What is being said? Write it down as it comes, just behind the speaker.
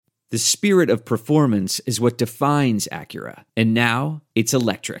The spirit of performance is what defines Acura. And now, it's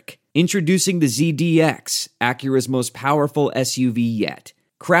electric. Introducing the ZDX, Acura's most powerful SUV yet.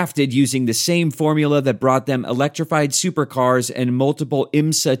 Crafted using the same formula that brought them electrified supercars and multiple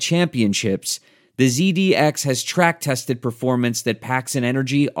IMSA championships, the ZDX has track-tested performance that packs an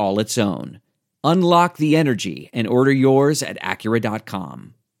energy all its own. Unlock the energy and order yours at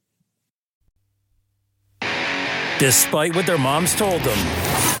Acura.com. Despite what their moms told them,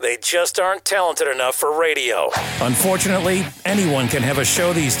 they just aren't talented enough for radio. Unfortunately, anyone can have a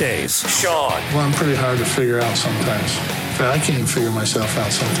show these days. Sean. Well, I'm pretty hard to figure out sometimes. In fact, I can't even figure myself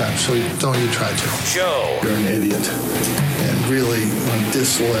out sometimes, so don't you try to. Joe. You're an idiot and really a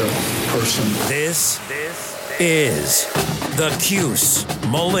disloyal person. This is the Cuse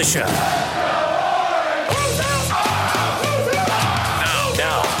Militia.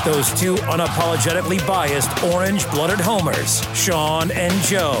 Those two unapologetically biased, orange-blooded homers, Sean and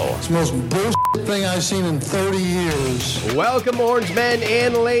Joe. It's the most bullshit thing I've seen in 30 years. Welcome, orange men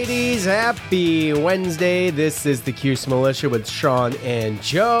and ladies. Happy Wednesday. This is the Cuse Militia with Sean and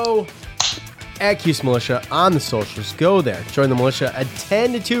Joe. At Cuse Militia on the socials. Go there. Join the militia. A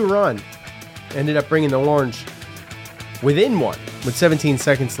 10-2 run. Ended up bringing the orange within one with 17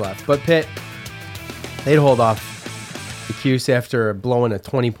 seconds left. But Pitt, they'd hold off the Cuse after blowing a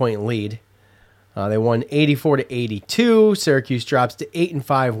 20-point lead. They won 84-82. Syracuse drops to 8-5,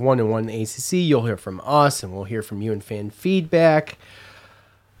 1-1 in the ACC. You'll hear from us, and we'll hear from you in fan feedback.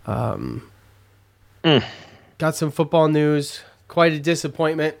 Got some football news. Quite a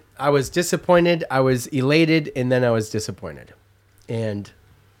disappointment. I was disappointed, I was elated, and then I was disappointed. And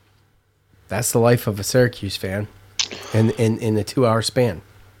that's the life of a Syracuse fan in a 2-hour span.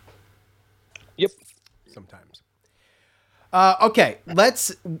 Yep. Sometimes. Okay,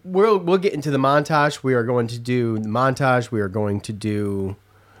 we'll get into the montage. We are going to do the montage. We are going to do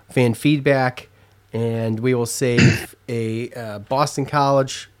fan feedback, and we will save a Boston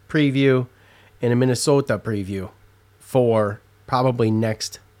College preview and a Minnesota preview for probably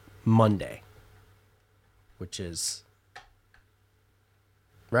next Monday, which is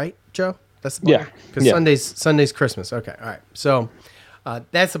right, Joe? That's the plan? Yeah. Because Sunday's Christmas. Okay, all right. So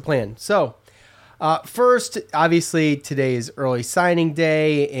that's the plan. So. First, obviously, today is early signing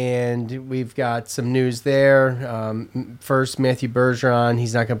day, and we've got some news there. First, Matthew Bergeron,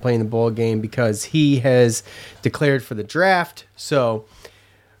 he's not going to play in the bowl game because he has declared for the draft. So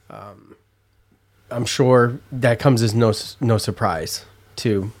I'm sure that comes as no surprise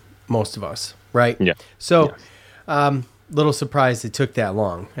to most of us, right? Yeah. So little surprised it took that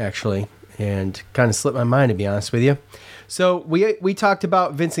long, actually, and kind of slipped my mind, to be honest with you. So we talked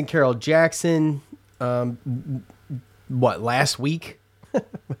about Vincent Carroll Jackson, last week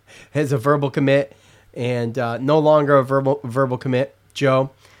as a verbal commit, and no longer a verbal commit. Joe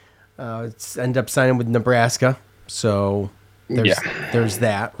ended up signing with Nebraska, so there's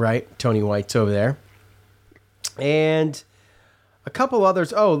that, right? Tony White's over there, and a couple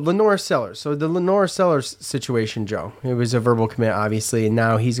others. Oh, Lenore Sellers. So the Lenore Sellers situation, Joe. It was a verbal commit, obviously, and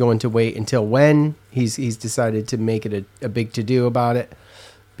now he's going to wait until when he's decided to make it a big to-do about it,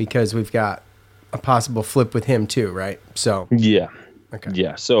 because we've got a possible flip with him too, right? So yeah. Okay.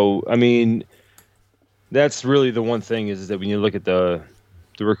 Yeah. So I mean, that's really the one thing is that when you look at the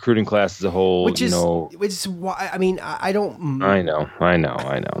recruiting class as a whole, which is why I mean I don't. I know.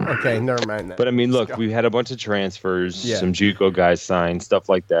 Okay, never mind that. But I mean, look, we've had a bunch of transfers, Yeah. some JUCO guys signed, stuff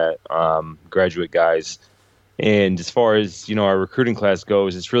like that, graduate guys, and as far as our recruiting class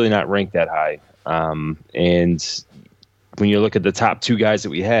goes, it's really not ranked that high. And when you look at the top two guys that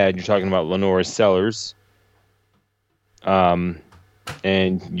we had, you're talking about Lenore Sellers, and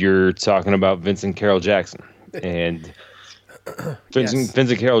you're talking about Vincent Carroll Jackson. And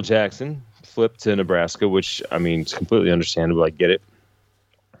Vincent Carroll Jackson flipped to Nebraska, which, I mean, it's completely understandable. I get it.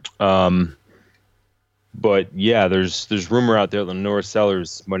 But, yeah, there's rumor out there that Lenore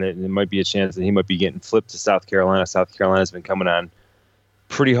Sellers, it might be a chance that he might be getting flipped to South Carolina. South Carolina's been coming on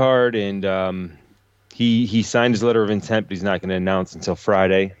pretty hard, and He signed his letter of intent, but he's not going to announce until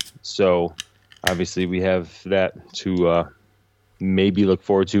Friday. So, obviously, we have that to maybe look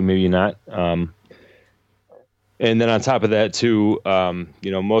forward to, maybe not. And then on top of that, too,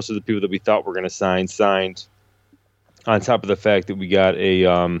 most of the people that we thought were going to signed. On top of the fact that we got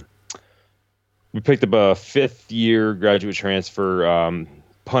we picked up a fifth-year graduate transfer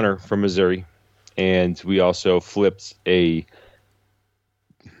punter from Missouri, and we also flipped a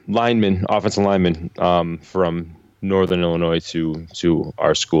offensive lineman from Northern Illinois to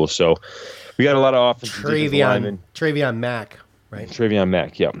our school. So we got a lot of offensive linemen. Travion Mack, right? Travion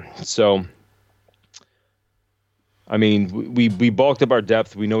Mack, yeah. So I mean, we bulked up our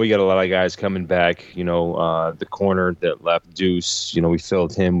depth. We know we got a lot of guys coming back. The corner that left Deuce, we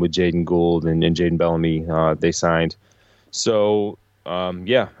filled him with Jaden Gould and Jaden Bellamy. They signed. So, I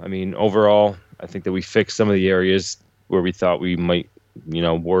mean, overall, I think that we fixed some of the areas where we thought we might,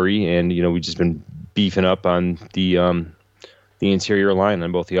 worry. And, we've just been beefing up on the interior line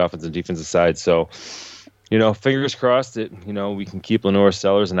on both the offensive and defensive side. So, fingers crossed that, we can keep Lenore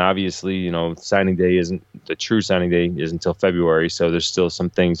Sellers. And obviously, signing day the true signing day isn't until February. So there's still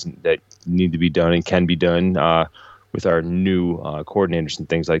some things that need to be done and can be done with our new coordinators and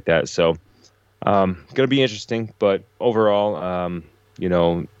things like that. So going to be interesting. But overall,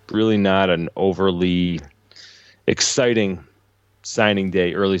 really not an overly exciting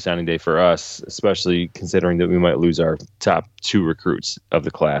early signing day for us, especially considering that we might lose our top 2 recruits of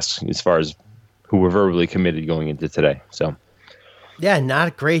the class as far as who were verbally committed going into today. So, yeah, not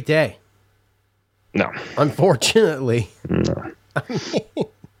a great day. No, unfortunately. No.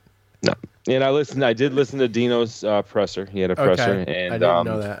 And I did listen to Dino's presser. He had a presser, and I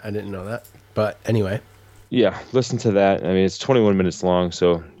didn't know that. But anyway, yeah, listen to that. I mean, it's 21 minutes long,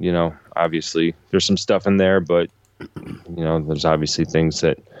 so obviously there's some stuff in there, but there's obviously things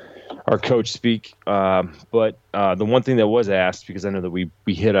that our coach speak. But the one thing that was asked, because I know that we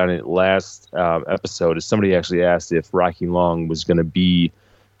hit on it last episode, is somebody actually asked if Rocky Long was going to be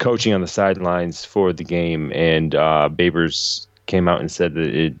coaching on the sidelines for the game, and Babers came out and said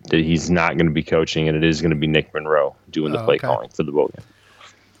that he's not going to be coaching, and it is going to be Nick Monroe doing the play calling for the bowl game.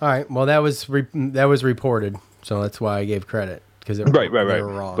 All right. Well, that was reported, so that's why I gave credit. Right. They were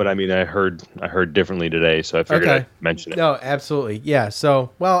wrong. But I mean, I heard differently today, so I figured I'd mention it. No, absolutely. Yeah.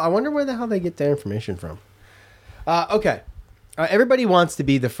 So, I wonder where the hell they get that information from. Okay. Everybody wants to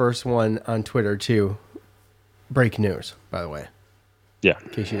be the first one on Twitter to break news, by the way. Yeah. In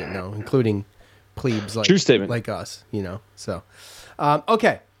case you didn't know, including plebes True statement. like us, So,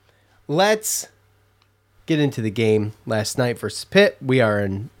 okay. Let's get into the game last night versus Pitt. We are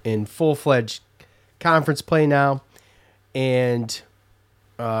in full-fledged conference play now. And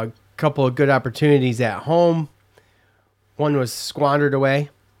a couple of good opportunities at home. One was squandered away,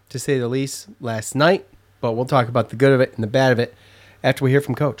 to say the least, last night. But we'll talk about the good of it and the bad of it after we hear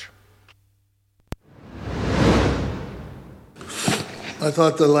from Coach. I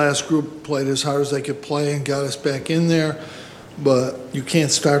thought the last group played as hard as they could play and got us back in there. But you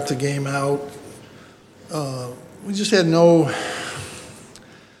can't start the game out. We just had no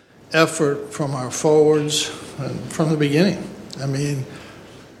effort from our forwards from the beginning. I mean,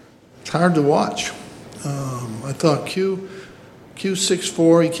 it's hard to watch. I thought Q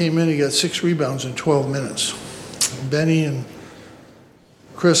 6'4", he came in, he got 6 rebounds in 12 minutes. Benny and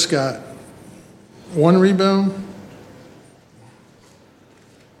Chris got 1 rebound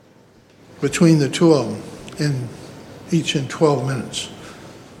between the two of them, each in 12 minutes.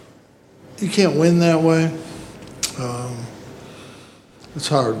 You can't win that way. It's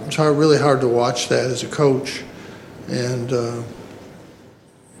hard. It's really hard to watch that as a coach. And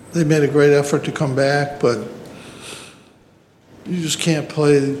they made a great effort to come back, but you just can't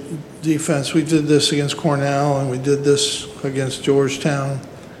play defense. We did this against Cornell, and we did this against Georgetown.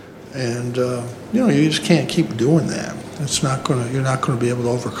 And, you just can't keep doing that. You're not going to be able to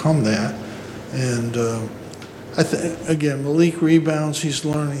overcome that. And I think, again, Malik rebounds. He's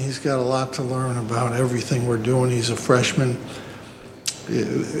learning. He's got a lot to learn about everything we're doing. He's a freshman.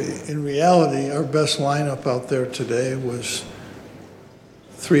 In reality, our best lineup out there today was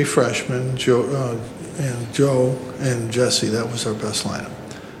 3 freshmen, Joe and Jesse. That was our best lineup.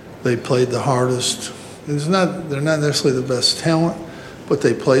 They played the hardest. They're not necessarily the best talent, but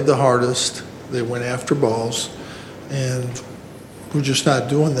they played the hardest. They went after balls, and we're just not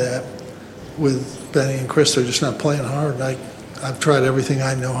doing that with Benny and Chris. They're just not playing hard. I've tried everything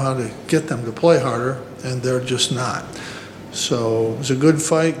I know how to get them to play harder, and they're just not. So it was a good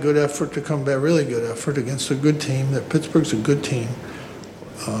fight, good effort to come back, really good effort against a good team. That Pittsburgh's a good team.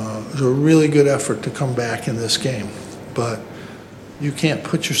 It was a really good effort to come back in this game. But you can't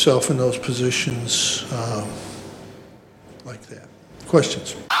put yourself in those positions like that.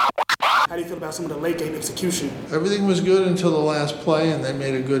 Questions? How do you feel about some of the late game execution? Everything was good until the last play, and they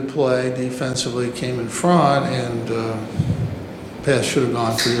made a good play defensively, came in front, and pass should have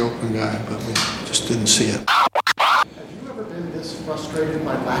gone for the open guy, but we just didn't see it. Frustrated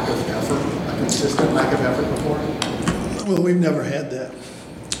by lack of effort, a consistent lack of effort before? Well, we've never had that.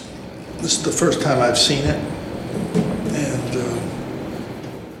 This is the first time I've seen it, and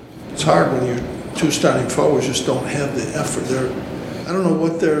it's hard when your 2 starting forwards just don't have the effort. I don't know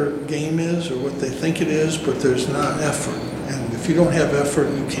what their game is or what they think it is, but there's not effort. And if you don't have effort,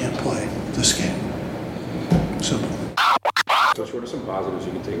 you can't play this game. Simple. Coach, what are some positives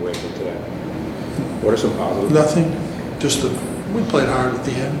you can take away from today? What are some positives? Nothing. We played hard at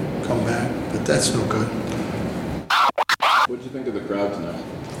the end, come back, but that's no good. What did you think of the crowd tonight?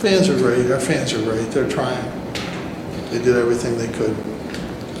 Fans are great. Our fans are great. They're trying. They did everything they could.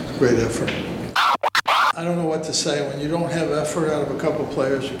 Great effort. I don't know what to say. When you don't have effort out of a couple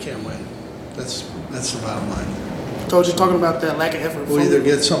players, you can't win. That's the bottom line. Told you talking about that lack of effort. We'll either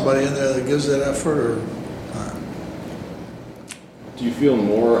get somebody in there that gives that effort or not. Do you feel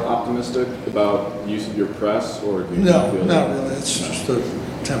more optimistic about use of your press, or do you No, feel not really. It's just a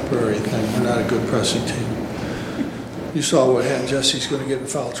temporary thing. We're not a good pressing team. You saw what happened. Jesse's going to get in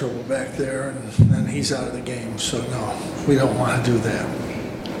foul trouble back there, and then he's out of the game. So, no, we don't want to do that.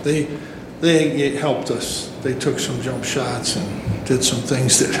 They helped us. They took some jump shots and did some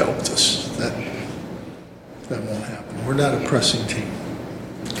things that helped us. That won't happen. We're not a pressing team.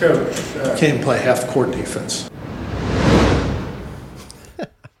 Coach. Can't play half-court defense.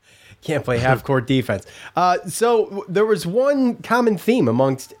 Can't play half-court defense. So there was one common theme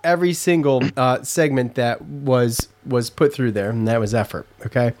amongst every single segment that was put through there, and that was effort,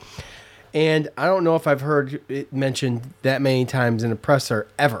 okay? And I don't know if I've heard it mentioned that many times in a presser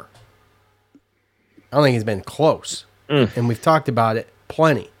ever. I don't think it's been close. And we've talked about it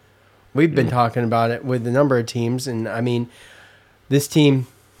plenty. We've been talking about it with a number of teams, and, I mean, this team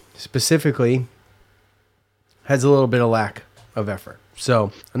specifically has a little bit of lack of effort.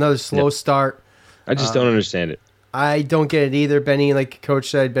 So, another slow start. I just don't understand it. I don't get it either. Benny, like Coach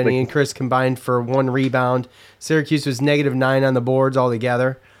said, Benny and Chris combined for 1 rebound. Syracuse was -9 on the boards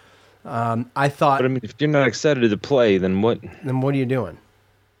altogether. I thought... But, I mean, if you're not excited to play, then what? Then what are you doing?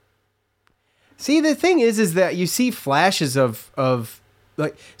 See, the thing is that you see flashes of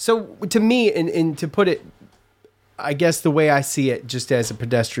like, so to me, and to put it, I guess the way I see it just as a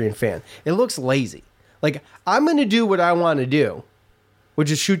pedestrian fan, it looks lazy. Like, I'm going to do what I want to do, which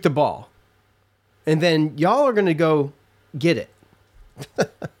is shoot the ball. And then y'all are going to go get it.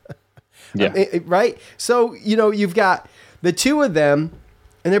 Yeah. I mean, right? So, you've got the two of them,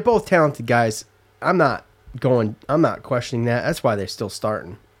 and they're both talented guys. I'm not questioning that. That's why they're still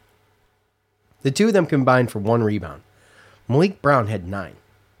starting. The two of them combined for 1 rebound. Malik Brown had 9.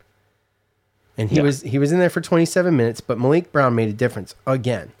 And he was in there for 27 minutes, but Malik Brown made a difference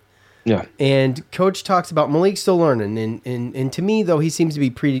again. Yeah. And Coach talks about Malik still learning, and to me, though, he seems to be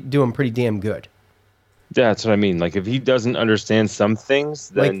doing pretty damn good. Yeah, that's what I mean. Like, if he doesn't understand some things,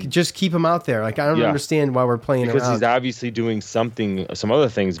 then... Like, just keep him out there. Like, I don't understand why we're playing because around. he's obviously doing some other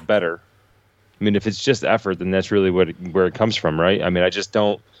things better. I mean, if it's just effort, then that's really where it comes from, right? I mean, I just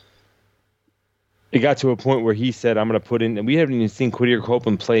don't... It got to a point where he said, I'm going to put in... And we haven't even seen Quadir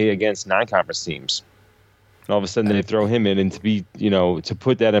Copeland play against non-conference teams. And all of a sudden, they throw him in, and to be, to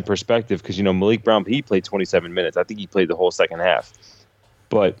put that in perspective, because, Malik Brown, he played 27 minutes. I think he played the whole second half.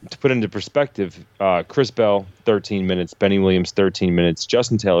 But to put into perspective, Chris Bell, 13 minutes. Benny Williams, 13 minutes.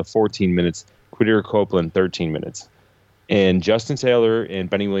 Justin Taylor, 14 minutes. Quadir Copeland, 13 minutes. And Justin Taylor and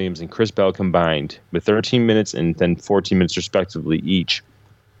Benny Williams and Chris Bell combined with 13 minutes and then 14 minutes respectively each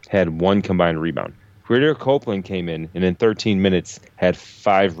had 1 combined rebound. Quadir Copeland came in and in 13 minutes had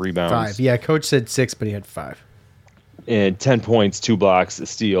 5 rebounds. 5. Yeah, Coach said 6, but he had 5. And 10 points, 2 blocks, a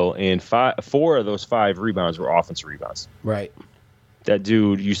steal, and 4 of those 5 rebounds were offensive rebounds. Right. That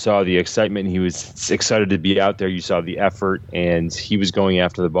dude, you saw the excitement. He was excited to be out there. You saw the effort, and he was going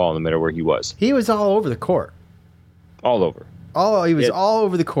after the ball no matter where he was. He was all over the court. All over. He was all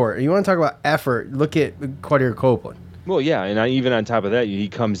over the court. You want to talk about effort, look at Quadir Copeland. Well, yeah, and even on top of that, he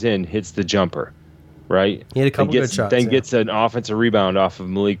comes in, hits the jumper, right? He had a couple good shots. Then gets an offensive rebound off of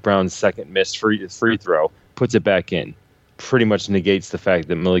Malik Brown's second missed free throw, puts it back in. Pretty much negates the fact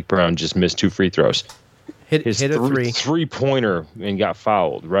that Malik Brown just missed 2 free throws. Hit a 3. Three-pointer and got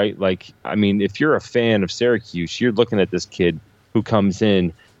fouled, right? Like, I mean, if you're a fan of Syracuse, you're looking at this kid who comes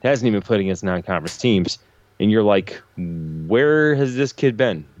in, hasn't even played against non-conference teams, and you're like, where has this kid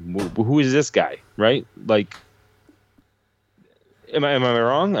been? Who is this guy, right? Like, am I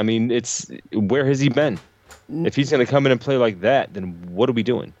wrong? I mean, where has he been? If he's going to come in and play like that, then what are we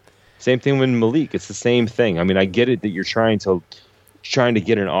doing? Same thing with Malik. It's the same thing. I mean, I get it that you're trying to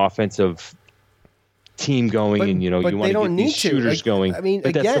get an offensive team going, and you want to get these shooters going. I mean, but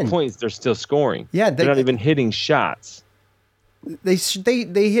again, that's the point. They're still scoring. Yeah, they're not even hitting shots. They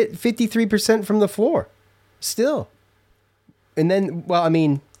hit 53% from the floor, still, and then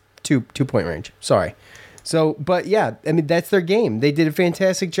 2-point range. Sorry. So, but yeah, I mean, that's their game. They did a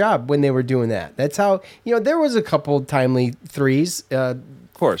fantastic job when they were doing that. That's how, there was a couple timely threes, of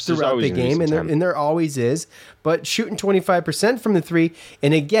course, throughout the game, and there always is. But shooting 25% from the 3,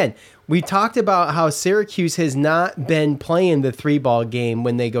 and again, We talked about how Syracuse has not been playing the 3-ball game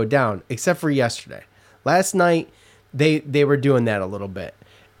when they go down, except for yesterday. Last night, they were doing that a little bit,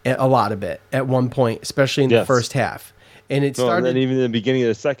 a lot of it at one point, especially in the first half. And it started, and then even in the beginning of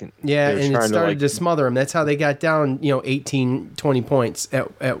the second. Yeah, and it started to smother them. That's how they got down, 18, 20 points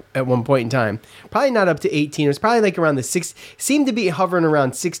at one point in time. Probably not up to 18. It was probably like around the 6. Seemed to be hovering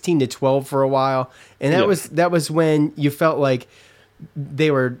around 16 to 12 for a while. And that was when you felt like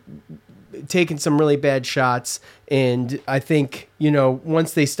they were taking some really bad shots. And I think,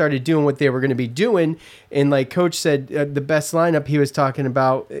 once they started doing what they were going to be doing, and like Coach said, the best lineup he was talking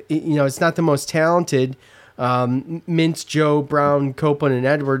about, it's not the most talented. Mintz, Joe, Brown, Copeland, and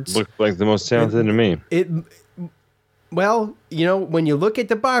Edwards looked like the most talented to me. Well, when you look at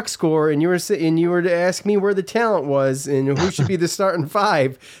the box score and you were to ask me where the talent was and who should be the starting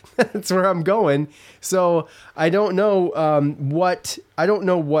 5, that's where I'm going. So I don't know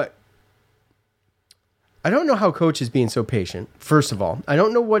I don't know how Coach is being so patient. First of all, I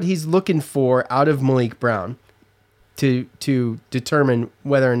don't know what he's looking for out of Malik Brown to determine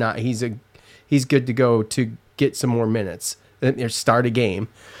whether or not he's good to go to get some more minutes or start a game.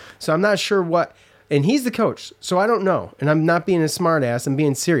 So I'm not sure what, and he's the coach, so I don't know. And I'm not being a smart ass, I'm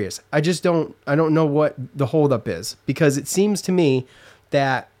being serious. I don't know what the holdup is, because it seems to me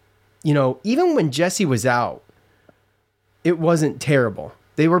that, even when Jesse was out, it wasn't terrible.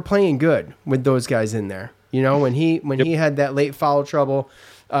 They were playing good with those guys in there. When he had that late foul trouble,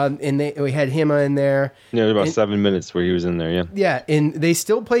 and we had him in there. Yeah, about 7 minutes where he was in there, yeah. Yeah, and they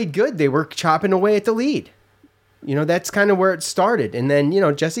still played good. They were chopping away at the lead. That's kind of where it started. And then,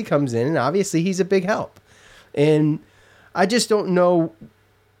 Jesse comes in, and obviously he's a big help. And I just don't know.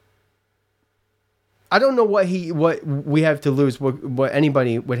 I don't know what we have to lose, what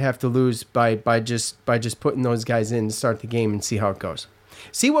anybody would have to lose by just putting those guys in to start the game and see how it goes.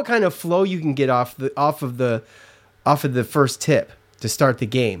 See what kind of flow you can get off of the first tip to start the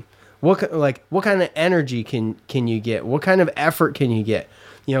game. What kind of energy can you get? What kind of effort can you get?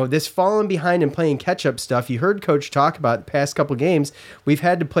 This falling behind and playing catch up stuff. You heard Coach talk about the past couple games. We've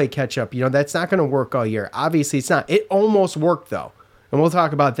had to play catch up. That's not going to work all year. Obviously, it's not. It almost worked though, and we'll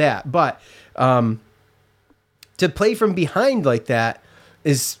talk about that. But to play from behind like that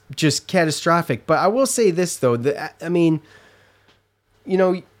is just catastrophic. But I will say this though.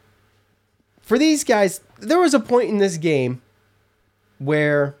 For these guys, there was a point in this game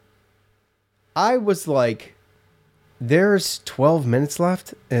where I was like, there's 12 minutes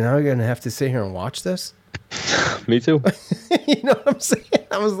left, and I'm going to have to sit here and watch this. Me too. You know what I'm saying?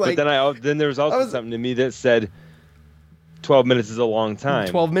 I was like... But then there was also something to me that said 12 minutes is a long time.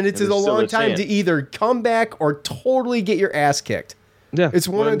 12 minutes is a long time to either come back or totally get your ass kicked. Yeah. It's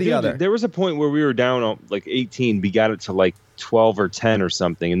one or the other. There was a point where we were down like 18. We got it to like 12 or 10 or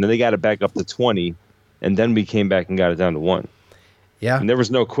something, and then they got it back up to 20, and then we came back and got it down to 1. Yeah. And there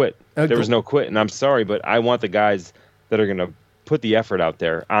was no quit. There was no quit. And I'm sorry, but I want the guys that are going to put the effort out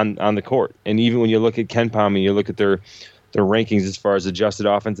there on the court. And even when you look at KenPom and you look at their rankings as far as adjusted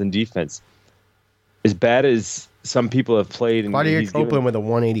offense and defense, as bad as some people have played. And Claudio Copeland with a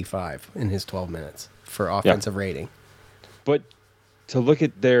 185 in his 12 minutes for offensive rating. But to look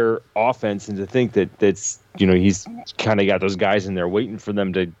at their offense and to think that's he's kind of got those guys in there waiting for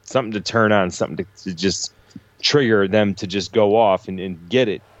them to something to turn on, something to just trigger them to just go off and get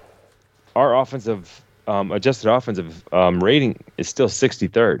it. Our offensive adjusted offensive rating is still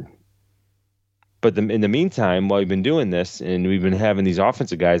 63rd. But in the meantime, while we've been doing this and we've been having these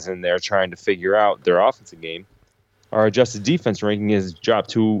offensive guys in there trying to figure out their offensive game, our adjusted defense ranking has dropped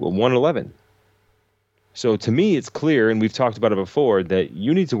to 111. So to me, it's clear, and we've talked about it before, that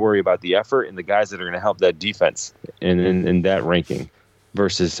you need to worry about the effort and the guys that are going to help that defense in that ranking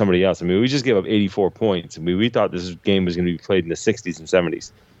versus somebody else. I mean, we just gave up 84 points. I mean, we thought this game was going to be played in the 60s and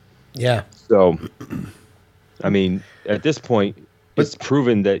 70s. Yeah. So, I mean, at this point, it's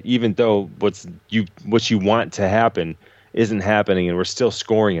proven that even though what you want to happen isn't happening, and we're still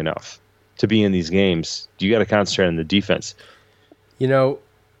scoring enough to be in these games, you got to concentrate on the defense.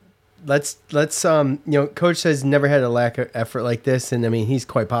 Let's Coach says never had a lack of effort like this, and I mean he's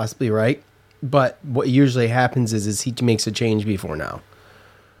quite possibly right. But what usually happens is he makes a change before now.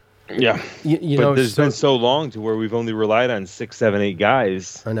 Yeah, but there's been so long to where we've only relied on 6, 7, 8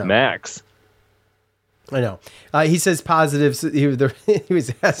 guys max. I know. He says positives. He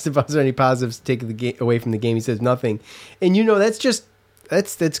was asked if there any positives to take the game away from the game. He says nothing, and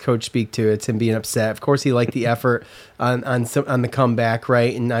that's Coach speak to. It's him being upset. Of course, he liked the effort on the comeback,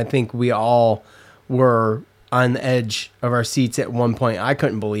 right? And I think we all were on the edge of our seats at one point. I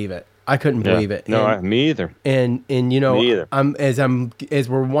couldn't believe it. I couldn't believe it. No, me either. And you know, Me either. As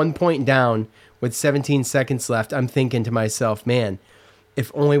we're 1 point down with 17 seconds left, I'm thinking to myself, man,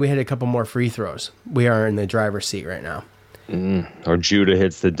 if only we had a couple more free throws. We are in the driver's seat right now. Or Judah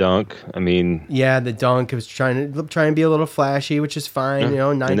hits the dunk. I mean, yeah, the dunk was trying to be a little flashy, which is fine. You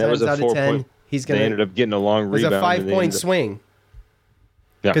know, 9 times out of 10, he's gonna. They ended up getting a long rebound. It was a 5-point swing.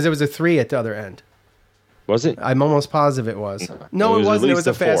 Yeah, because it was a 3 at the other end. Was it? I'm almost positive it was. No, it wasn't. It was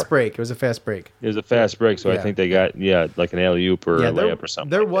a fast break. It was a fast break. It was a fast break, so I think they got like an alley-oop or a layup or something.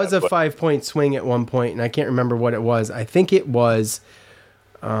 There was a 5-point swing at one point, and I can't remember what it was. I think it was.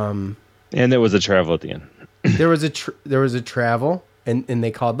 And there was a travel at the end. There was a travel, and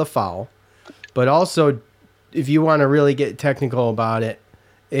they called the foul. But also, if you want to really get technical about it,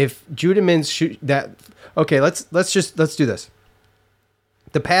 if Judemans shoot that, okay, let's do this.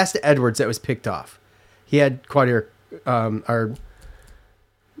 The pass to Edwards that was picked off, he had Quadir,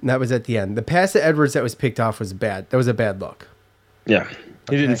 that was at the end. The pass to Edwards that was picked off was bad. That was a bad look. Yeah,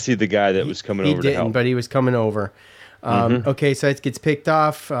 he didn't see the guy that was coming over to help. He didn't, but he was coming over. Okay, so it gets picked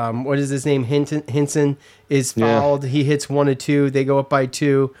off. What is his name? Hinson is fouled. He hits 1 of 2. They go up by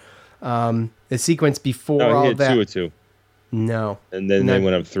 2. The sequence before all he hit that. 2 of 2. No. And then they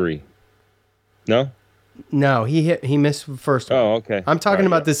went up 3. No? No, he missed the first one. Oh, okay. I'm talking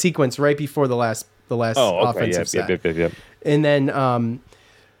about the sequence right before the last offensive set. Yep. And then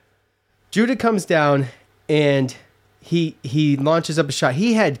Judah comes down and he launches up a shot.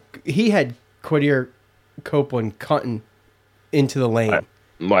 He had Quadir Copeland cutting into the lane.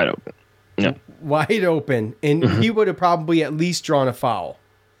 Wide open. Yeah. Wide open. And he would have probably at least drawn a foul.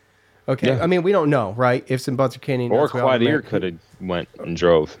 Okay. Yeah. I mean, we don't know, right? Ifs and buts are candy. Or Quadir could have went and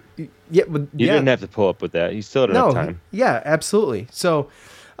drove. Yeah, but you didn't have to pull up with that. He still had enough time. Yeah, absolutely. So,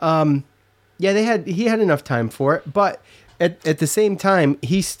 he had enough time for it, but at the same time,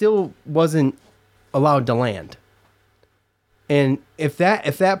 he still wasn't allowed to land. And if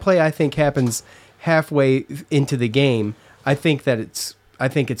that play I think happens halfway into the game, I think it's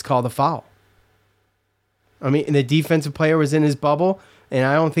called a foul. I mean, the defensive player was in his bubble, and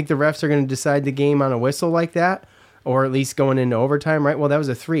I don't think the refs are going to decide the game on a whistle like that, or at least going into overtime, right? Well, that was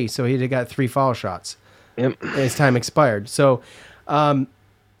a 3, so he'd have got 3 foul shots. Yep. His time expired. So,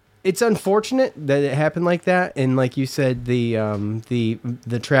 it's unfortunate that it happened like that, and like you said, the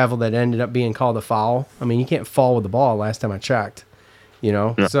travel that ended up being called a foul. I mean, you can't fall with the ball. Last time I checked, you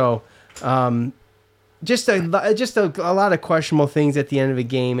know. Yeah. So, just a lot of questionable things at the end of a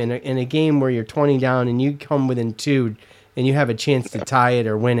game, in a game where you're 20 down and you come within 2, and you have a chance to tie it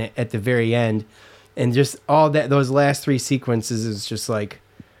or win it at the very end, and just all those last 3 sequences is just like.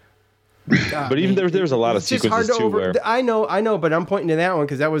 God, but even there's a lot of sequences too. Where I know, but I'm pointing to that one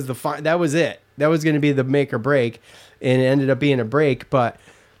because that was that was it. That was going to be the make or break, and it ended up being a break.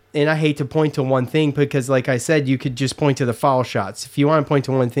 And I hate to point to one thing because, like I said, you could just point to the foul shots. If you want to point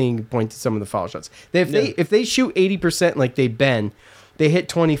to one thing, you can point to some of the foul shots. If they shoot 80% like they've been, they hit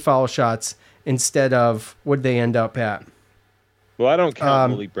 20 foul shots instead of what they end up at. Well, I don't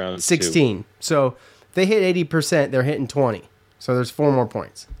count Malik Brown's 16. Too. So if they hit 80%, they're hitting 20. So there's 4 more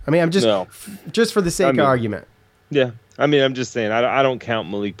points. I mean, I'm just for the sake of argument. Yeah, I mean, I'm just saying I don't count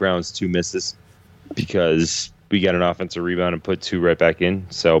Malik Brown's 2 misses because we got an offensive rebound and put 2 right back in.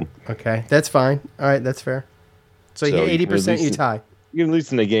 So okay, that's fine. All right, that's fair. So you hit 80%, you tie. You can at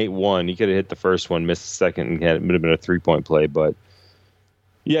least negate 1. You could have hit the first one, missed the second, and it would have been a 3-point play. But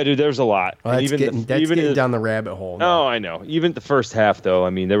yeah, dude, there's a lot. Well, that's getting down the rabbit hole. Oh, I know. Even the first half, though,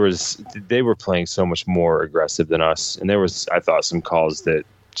 I mean, they were playing so much more aggressive than us, and there was, I thought, some calls that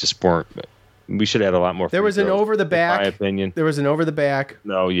just weren't. We should have had a lot more. There was an over the back. In my opinion, there was an over the back.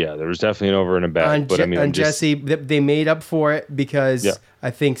 No, yeah, there was definitely an over and a back. On Jesse, they made up for it because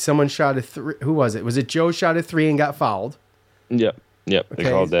I think someone shot a 3. Who was it? Was it Joe shot a 3 and got fouled? Yep. They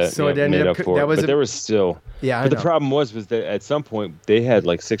called that. So it ended up. But there was still. Yeah, but the problem was that at some point they had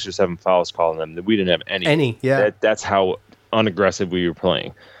like 6 or 7 fouls calling them that we didn't have any. Yeah. That's how unaggressive we were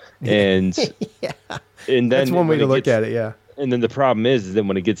playing, and and then that's one way to look at it. Yeah. And then the problem is that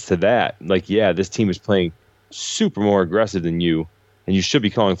when it gets to that, like, this team is playing super more aggressive than you, and you should be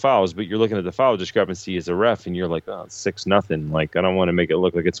calling fouls, but you're looking at the foul discrepancy as a ref, and you're like, oh, it's 6-0. Like, I don't want to make it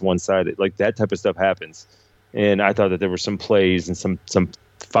look like it's one-sided. Like, that type of stuff happens. And I thought that there were some plays and some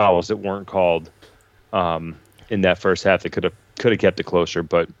fouls that weren't called in that first half that could have kept it closer.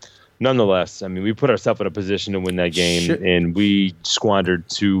 But nonetheless, I mean, we put ourselves in a position to win that game, and we squandered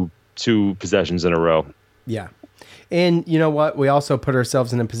two possessions in a row. Yeah. And you know what? We also put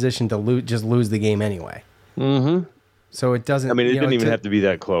ourselves in a position to lose the game anyway. Mm-hmm. So it doesn't. I mean, it didn't even have to be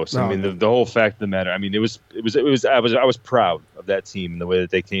that close. No. I mean, the whole fact of the matter. I mean, it was. I was proud of that team and the way that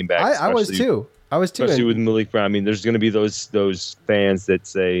they came back. I was too. Especially with Malik Brown. I mean, there's going to be those fans that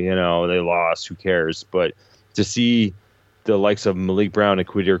say, they lost. Who cares? But to see the likes of Malik Brown and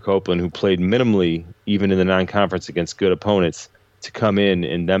Quadir Copeland, who played minimally even in the non-conference against good opponents, to come in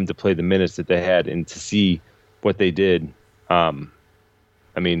and them to play the minutes that they had and to see what they did. I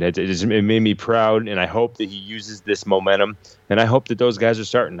mean, it made me proud, and I hope that he uses this momentum, and I hope that those guys are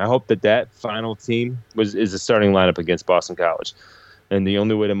starting. I hope that final team is a starting lineup against Boston College. And the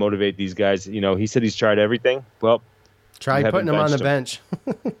only way to motivate these guys, he said he's tried everything. Well, try putting them on the bench.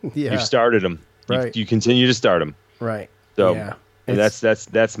 Yeah. You've started them. Right. You continue to start them. Right. So, yeah. And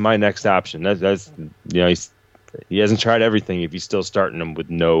that's my next option. That's he hasn't tried everything if he's still starting them with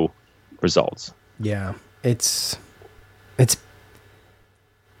no results. Yeah. It's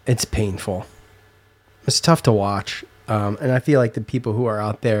painful. It's tough to watch. And I feel like the people who are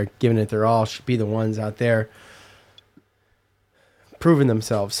out there giving it their all should be the ones out there proving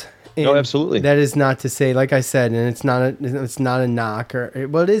themselves. And absolutely. That is not to say, like I said, and it's not a knock,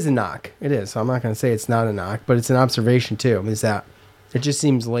 it is a knock. It is. So I'm not going to say it's not a knock, but it's an observation too. Is that it just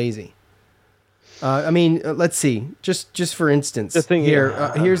seems lazy. Let's see. Just for instance, the thing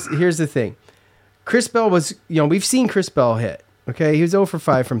here, here's the thing. Chris Bell was, we've seen Chris Bell hit. Okay, he was 0 for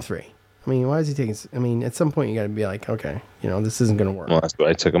 5 from 3. I mean, why is he taking? I mean, at some point you got to be like, okay, this isn't going to work. Well, that's why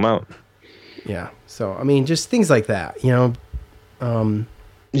I took him out. Yeah. So I mean, just things like that. You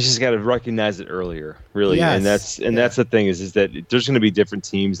just got to recognize it earlier, really. Yes. And that's the thing is that there's going to be different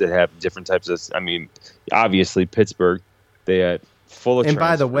teams that have different types of. I mean, obviously Pittsburgh, they had full of. And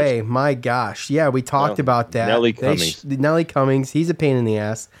by the transfers. way, my gosh, yeah, we talked about that. Nelly Cummings. Nelly Cummings, he's a pain in the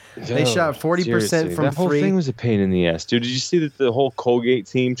ass. They shot 40% from that whole 3. thing was a pain in the ass, dude. Did you see that the whole Colgate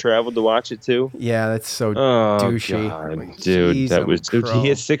team traveled to watch it too? Yeah, that's so douchey. God, dude, that was. Dude, he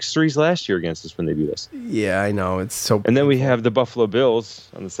hit 6 threes last year against us when they beat us. Yeah, I know it's so. And then we have the Buffalo Bills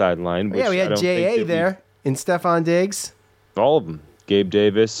on the sideline. Yeah, we had J.A. there and Stephon Diggs. All of them. Gabe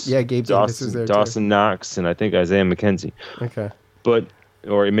Davis. Yeah, Gabe Davis was there too. Dawson Knox, and I think Isaiah McKenzie. Okay. But,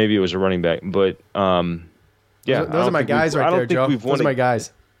 or maybe it was a running back. But, yeah. Those are my guys right there, Joe. Those are my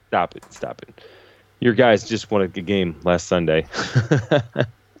guys. Stop it. Your guys just won a game last Sunday.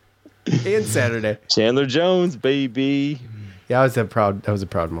 And Saturday. Chandler Jones, baby. Yeah, that was a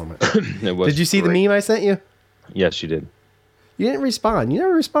proud moment. It was Did you see great. the meme I sent you? Yes, you did. You didn't respond. You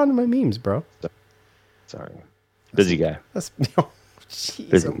never respond to my memes, bro. Sorry. Busy guy. That's jeez,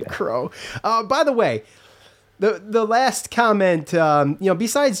 Busy I'm guy. crow. By the way, the last comment,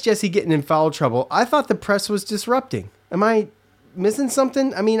 besides Jesse getting in foul trouble, I thought the press was disrupting. Am I missing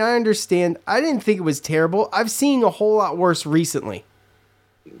something? I mean, I understand. I didn't think it was terrible. I've seen a whole lot worse recently.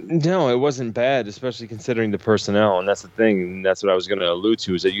 No, it wasn't bad, especially considering the personnel. And that's the thing. And that's what I was going to allude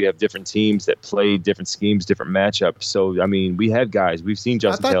to is that you have different teams that play different schemes, different matchups. So, I mean, we had guys. We've seen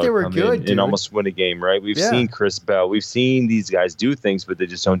Justin Taylor come in and almost win a game, right? We've seen Chris Bell. We've seen these guys do things, but they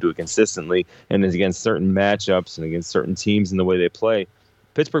just don't do it consistently. And it's against certain matchups and against certain teams and the way they play.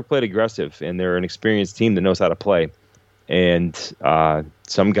 Pittsburgh played aggressive, and they're an experienced team that knows how to play. And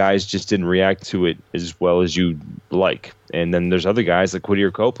some guys just didn't react to it as well as you'd like. And then there's other guys like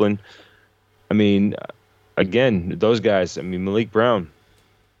Quadir Copeland. I mean, again, those guys, Malik Brown,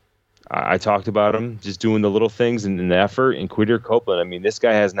 I talked about him just doing the little things and the effort. And Quadir Copeland, this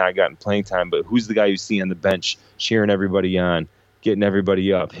guy has not gotten playing time, but who's the guy you see on the bench cheering everybody on, getting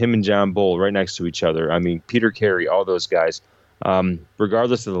everybody up? Him and John Bull right next to each other. Peter Carey, all those guys.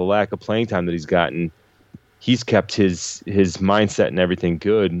 Regardless of the lack of playing time that he's gotten, he's kept his mindset and everything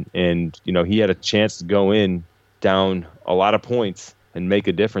good. And, he had a chance to go in down a lot of points and make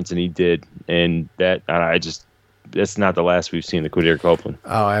a difference, and he did. And that's not the last we've seen of Quadir Copeland.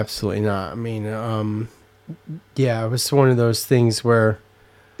 Oh, absolutely not. It was one of those things where,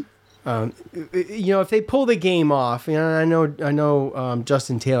 if they pull the game off, I know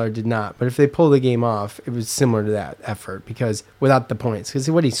Justin Taylor did not, but if they pull the game off, it was similar to that effort because without the points, because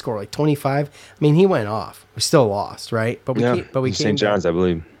what did he score, like 25? He went off. We still lost, right? But we came St. John's, I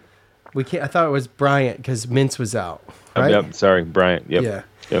believe. We can't. I thought it was Bryant because Mintz was out. Right? Yep. Sorry, Bryant. Yep. Yeah.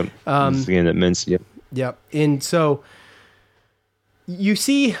 Yep. It's the game that Mintz. Yep. Yep. And so you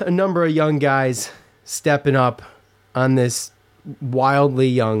see a number of young guys stepping up on this wildly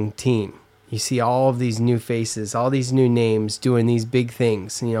young team. You see all of these new faces, all these new names doing these big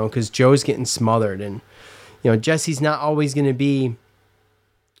things, because Joe's getting smothered. And, Jesse's not always going to be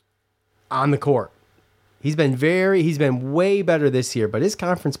on the court. He's been way better this year, but his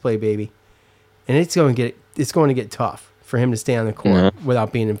conference play, baby, and it's going to get tough for him to stay on the court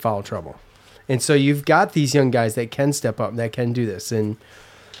without being in foul trouble. And so you've got these young guys that can step up, that can do this. And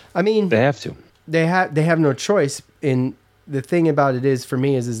I mean, They have to. They have no choice. And the thing about it is, for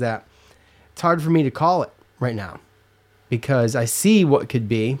me, is that it's hard for me to call it right now because I see what could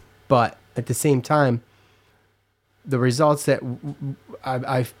be, but at the same time, the results that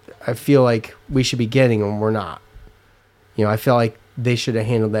I feel like we should be getting and we're not. I feel like they should have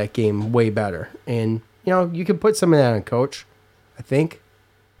handled that game way better. And, you can put some of that on coach, I think,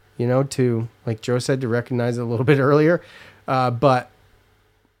 to, like Joe said, to recognize it a little bit earlier. But,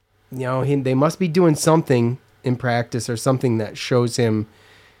 they must be doing something in practice or something that shows him,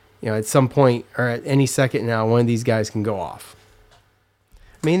 at some point or at any second now, one of these guys can go off.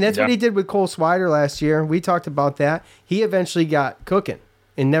 I mean, that's what he did with Cole Swider last year. We talked about that. He eventually got cooking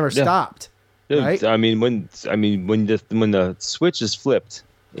and never stopped. Dude, right? I mean, when the switch is flipped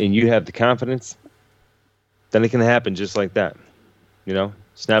and you have the confidence, then it can happen just like that.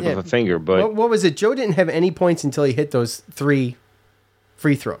 Snap of a finger. But what was it? Joe didn't have any points until he hit those 3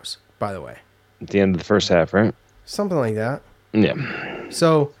 free throws, by the way. At the end of the first half, right? Something like that. Yeah.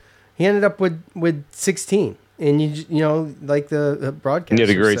 So he ended up with 16. And like the broadcast. He had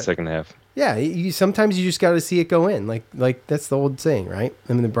a great second half. Yeah, sometimes you just got to see it go in. Like that's the old saying, right?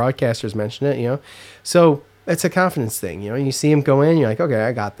 I mean, the broadcasters mention it, So it's a confidence thing, You see him go in, you're like, okay,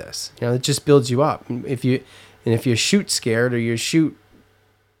 I got this. It just builds you up. If you shoot scared or you shoot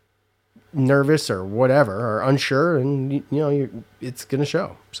nervous or whatever or unsure, and it's gonna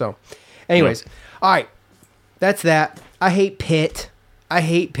show. So, anyways, all right, that's that. I hate Pitt.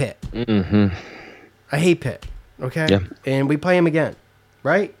 Mm-hmm. I hate Pitt. Okay? Yeah. And we play them again,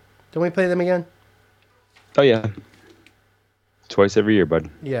 right? Don't we play them again? Oh, yeah. Twice every year, bud.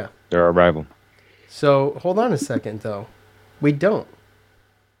 Yeah. They're our rival. So, hold on a second, though. We don't.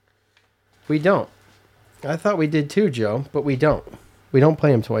 I thought we did too, Joe, but we don't. We don't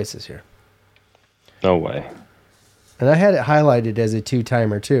play them twice this year. No way. And I had it highlighted as a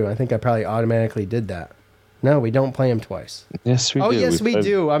 2-timer, too. I think I probably automatically did that. No, we don't play them twice. Yes, we do. Oh, yes, we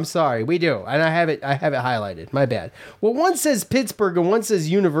do. I'm sorry. We do. And I have it highlighted. My bad. Well, one says Pittsburgh and one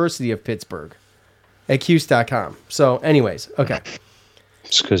says University of Pittsburgh at Cuse.com. So, anyways, okay.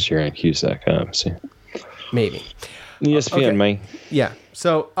 It's because you're on Cuse.com, see? Maybe. ESPN, okay. man. Yeah.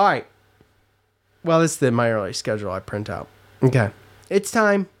 So, all right. Well, this is my early schedule I print out. Okay. It's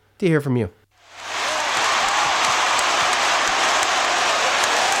time to hear from you.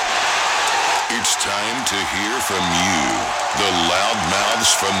 It's time to hear from you, the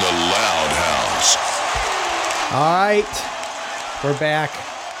loudmouths from the Loud House. All right, we're back.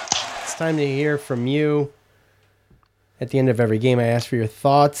 It's time to hear from you. At the end of every game, I ask for your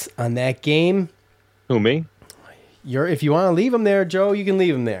thoughts on that game. Who, me? If you want to leave them there, Joe, you can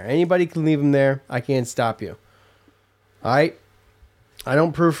leave them there. Anybody can leave them there. I can't stop you. All right? I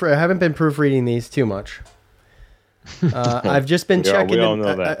haven't been proofreading these too much. I've just been checking. We all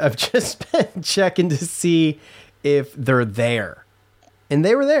know that. I've just been checking to see if they're there, and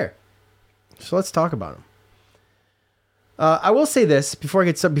they were there. So let's talk about them. I will say this before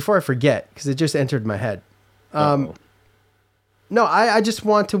I forget, because it just entered my head. No, I just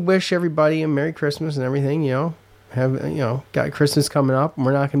want to wish everybody a Merry Christmas and everything. Got Christmas coming up, and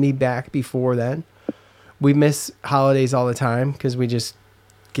we're not going to be back before then. We miss holidays all the time because we just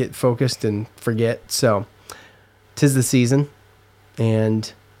get focused and forget. So. 'Tis the season,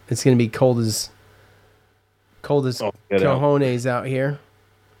 and it's going to be cold as cojones out here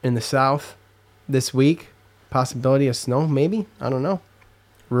in the south this week. Possibility of snow, maybe. I don't know.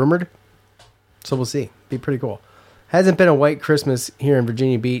 Rumored. So we'll see. Be pretty cool. Hasn't been a white Christmas here in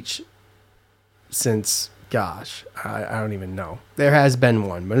Virginia Beach since, gosh, I don't even know. There has been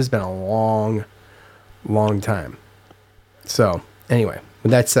one, but it's been a long, long time. So, anyway,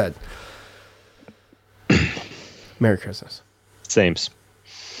 with that said, Merry Christmas. Sames.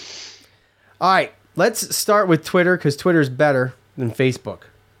 All right, let's start with Twitter because Twitter's better than Facebook.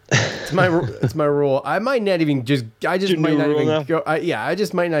 It's my rule. I might not even just. I just might not even go. I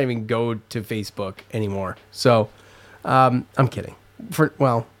just might not even go to Facebook anymore. So, I'm kidding.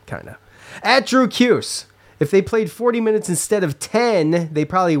 Kind of. At Drew Cuse, if they played 40 minutes instead of 10, they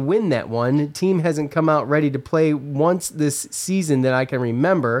probably win that one. Team hasn't come out ready to play once this season that I can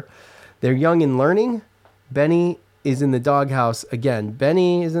remember. They're young and learning. Benny is in the doghouse again.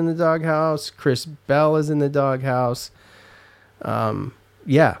 Benny is in the doghouse. Chris Bell is in the doghouse.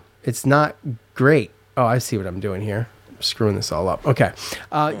 Yeah, it's not great. Oh, I see what I'm doing here. I'm screwing this all up. Okay.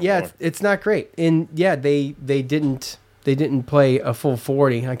 It's not great. And yeah, they didn't play a full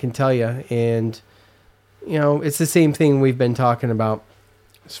 40, I can tell you. And it's the same thing we've been talking about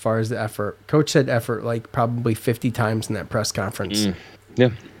as far as the effort. Coach said effort like probably 50 times in that press conference. Yeah.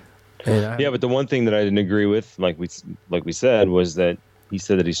 Yeah, but the one thing that I didn't agree with, like we said, was that he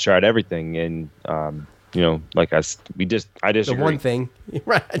said that he's tried everything, and I disagree. The one thing,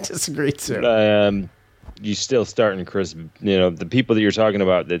 right? I disagree too. You still starting Chris. The people that you're talking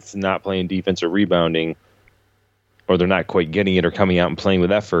about that's not playing defense or rebounding, or they're not quite getting it or coming out and playing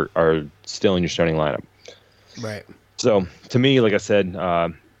with effort, are still in your starting lineup. Right. So to me, like I said,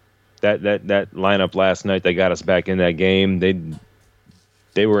 that lineup last night, they got us back in that game.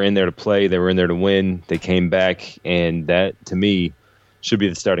 They were in there to play. They were in there to win. They came back, and that, to me, should be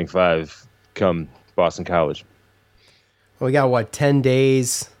the starting five come Boston College. Well, we got, 10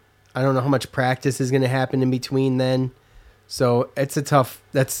 days? I don't know how much practice is going to happen in between then. So it's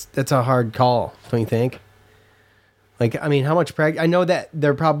that's a hard call, don't you think? How much practice? I know that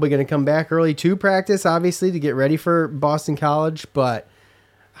they're probably going to come back early to practice, obviously, to get ready for Boston College, but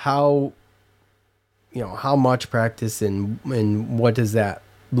how much practice and what does that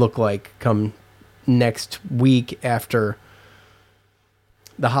look like come next week after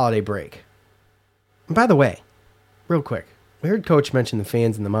the holiday break? And by the way, real quick, we heard Coach mention the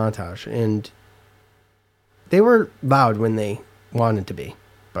fans in the montage, and they were loud when they wanted to be,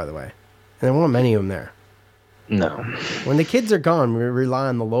 by the way. And there weren't many of them there. No. When the kids are gone, we rely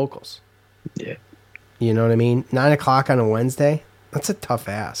on the locals. Yeah. You know what I mean? 9 o'clock on a Wednesday, that's a tough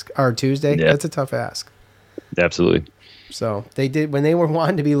ask. Or Tuesday, that's a tough ask. Absolutely. So they did, when they were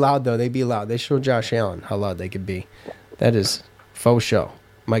wanting to be loud, though, they'd be loud. They showed Josh Allen how loud they could be. That is faux show.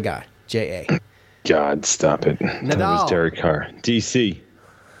 My guy, J.A. God, stop it. Nadal. That was Derek Carr. DC.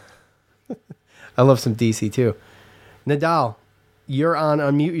 I love some DC, too. Nadal, you're on.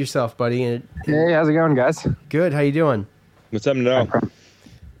 Unmute yourself, buddy. Hey, how's it going, guys? Good. How you doing? What's up, Nadal?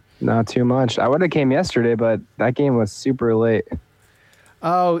 Not too much. I would have came yesterday, but that game was super late.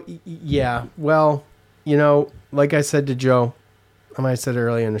 Oh, yeah. Well, like I said to Joe, I might have said it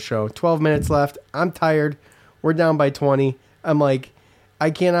earlier in the show, 12 minutes left. I'm tired. We're down by 20. I'm like, I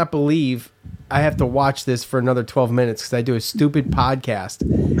cannot believe I have to watch this for another 12 minutes because I do a stupid podcast,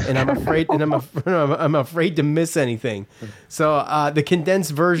 and I'm afraid, I'm afraid to miss anything. So the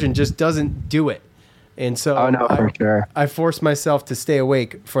condensed version just doesn't do it, and so for sure. I forced myself to stay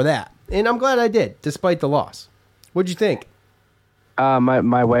awake for that, and I'm glad I did, despite the loss. What'd you think?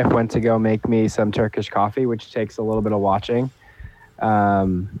 My wife went to go make me some Turkish coffee, which takes a little bit of watching.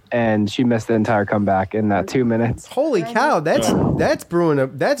 And she missed the entire comeback in that 2 minutes. Holy cow! That's brewing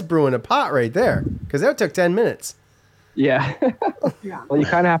a pot right there, because that took 10 minutes. Yeah. Well, you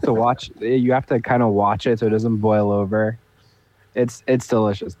kind of have to watch. You have to kind of watch it so it doesn't boil over. It's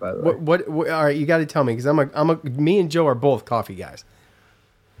delicious, by the way. What all right, you got to tell me, because me and Joe are both coffee guys.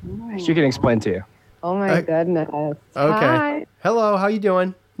 She can explain to you. Oh my goodness. Okay. Hi. Hello. How you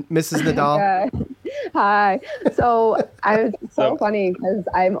doing, Mrs. Nadal? Hi. So it's so funny because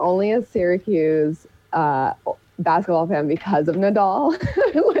I'm only a Syracuse basketball fan because of Nadal.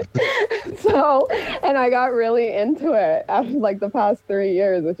 And I got really into it after the past 3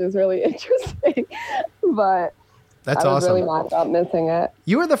 years, which is really interesting. But that's I was awesome. really mad about missing it.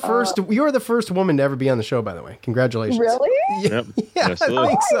 You were the first. You were the first woman to ever be on the show, by the way. Congratulations. Really? Yep. Yeah, Absolutely. I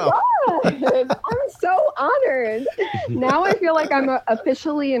think so. God, I'm so honored. Now I feel like I'm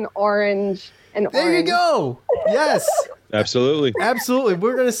officially an orange. There you go. Yes. Absolutely. Absolutely.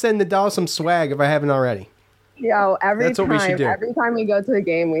 We're gonna send Nadal some swag if I haven't already. Every time we go to a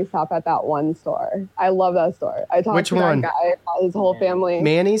game, we stop at that one store. I love that store. I talked to that guy, his whole family.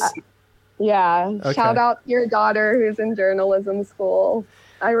 Manny's? Yeah. Okay. Shout out your daughter who's in journalism school.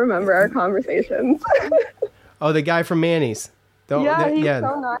 I remember our conversations. Oh, the guy from Manny's. He's so nice.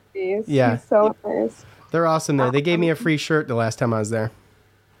 Yeah. He's so nice. They're awesome there. They gave me a free shirt the last time I was there.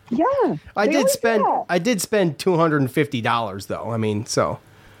 Yeah. I did spend $250 though. I mean, so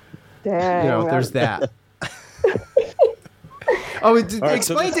Dang, there's that.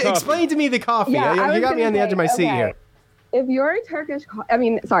 Explain to me the coffee. Yeah, you got me on the edge of my seat here. If you're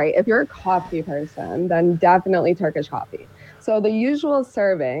if you're a coffee person, then definitely Turkish coffee. So the usual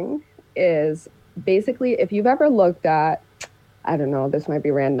serving is basically, if you've ever looked at, I don't know, this might be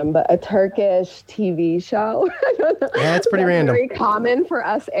random, but a Turkish TV show. Yeah, it's pretty random. Very common for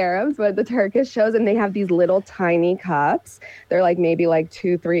us Arabs, but the Turkish shows, and they have these little tiny cups. They're maybe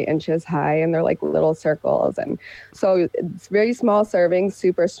 2-3 inches high, and they're little circles. And so it's very small serving,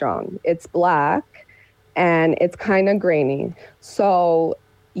 super strong. It's black, and it's kind of grainy. So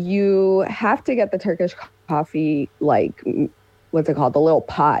you have to get the Turkish coffee, what's it called? The little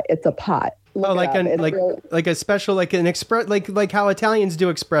pot. It's a pot. Like a special, an express, like how Italians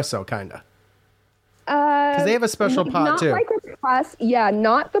do espresso, kind of. Because they have a special pot too. Not like a press,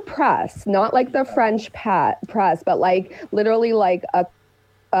 not the press, not like the French press, but literally a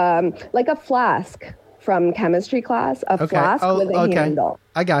like a flask from chemistry class, a flask with a handle.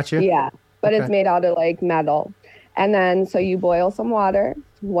 I got you. Yeah, but it's made out of like metal. And then, so you boil some water.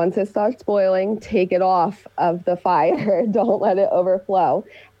 Once it starts boiling, take it off of the fire. Don't let it overflow.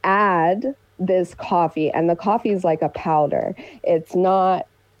 Add this coffee, and the coffee is like a powder. It's not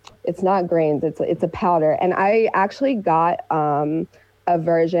grains. It's a powder. And I actually got a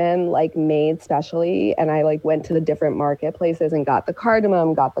version like made specially, and I like went to the different marketplaces and got the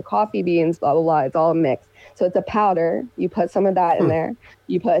cardamom, got the coffee beans, blah blah blah. It's all mixed. So it's a powder. You put some of that in there.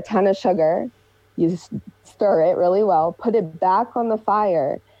 You put a ton of sugar. You stir it really well. Put it back on the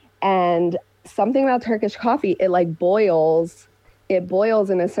fire, and something about Turkish coffee, it like boils. It boils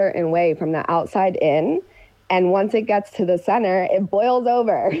in a certain way from the outside in. And once it gets to the center, it boils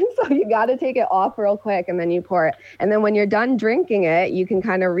over. So you got to take it off real quick, and then you pour it. And then when you're done drinking it, you can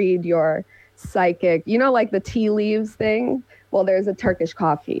kind of read your psychic, like the tea leaves thing. Well, there's a Turkish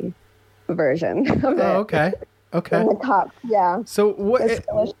coffee version of it. Oh, okay. Okay. In the cup, yeah. So what?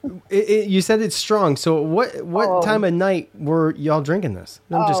 You said it's strong. So what time of night were y'all drinking this?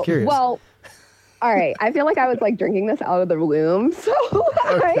 I'm just curious. Well, all right. I feel like I was like drinking this out of the womb. So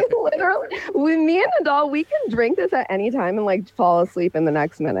I literally, with me and Nadal, we can drink this at any time and like fall asleep in the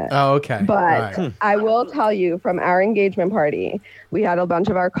next minute. Oh, okay. But I will tell you, from our engagement party, we had a bunch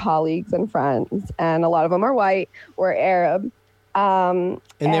of our colleagues and friends, and a lot of them are white. We're Arab. And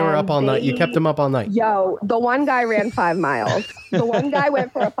they were up all night. You kept them up all night. Yo, the one guy ran 5 miles. The one guy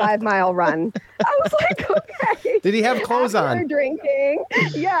went for a 5-mile run. I was like, okay. Did he have clothes on? After drinking.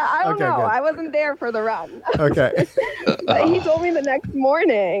 Yeah, I don't know. Good. I wasn't there for the run. Okay. But he told me the next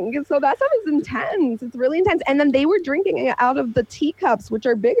morning. So that stuff is intense. It's really intense. And then they were drinking it out of the teacups, which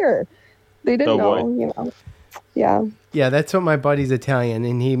are bigger. They didn't know, Yeah. Yeah, that's what my buddy's Italian,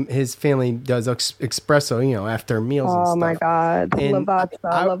 and his family does espresso, after meals and stuff. Oh my God, Lavazza.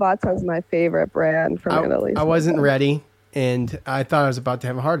 Lavazza is my favorite brand from Italy. I wasn't ready, and I thought I was about to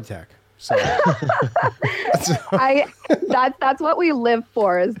have a heart attack. So, that's what we live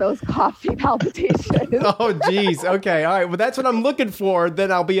for, is those coffee palpitations. Oh, geez. Okay. All right. Well, that's what I'm looking for.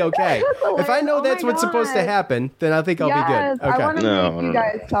 Then I'll be okay. If I know that's what's supposed to happen, then I think I'll be good. Okay. I want to make you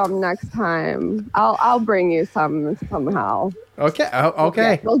guys some next time. I'll bring you some somehow. Okay.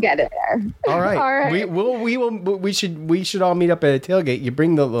 Okay. We'll get it there. All right. All right. We should all meet up at a tailgate. You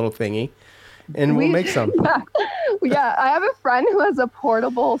bring the little thingy, and we'll make some. Yeah, I have a friend who has a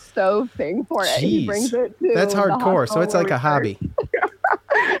portable stove thing for it. Jeez. He brings it to That's hardcore, so it's like a hobby.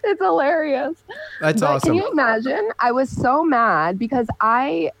 It's hilarious. That's awesome. Can you imagine? I was so mad because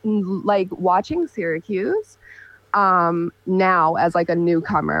I like watching Syracuse now as like a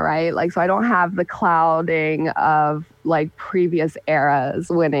newcomer, right? Like, so I don't have the clouding of like previous eras,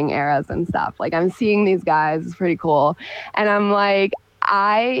 winning eras and stuff. Like, I'm seeing these guys, it's pretty cool. And I'm like,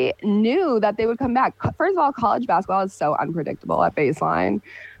 I knew that they would come back. First of all, college basketball is so unpredictable at baseline.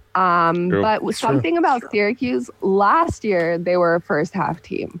 But something about Syracuse, last year, they were a first half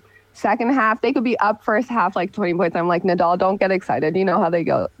team. Second half, they could be up first half like 20 points. I'm like, Nadal, don't get excited. You know how they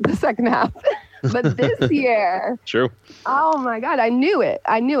go the second half. But this year, oh my God, I knew it.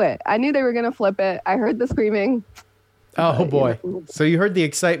 I knew they were going to flip it. I heard the screaming. Oh boy. So you heard the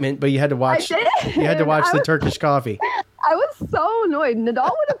excitement, but you had to watch the Turkish coffee. I was so annoyed.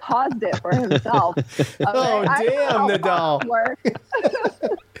 Nadal would have paused it for himself. Oh, damn, Nadal.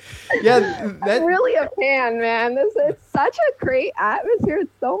 Yeah, I'm really a fan, man. It's such a great atmosphere.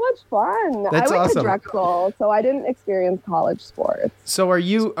 It's so much fun. That's I went awesome. to Drexel, so I didn't experience college sports. So are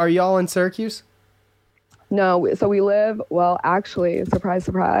y'all in Syracuse? No, so we live, well, actually, surprise,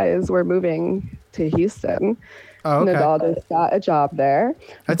 surprise, we're moving to Houston. Oh, okay. Nadal just got a job there.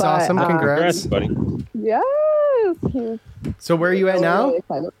 That's awesome. Congrats, buddy. Yes. So where are you at now?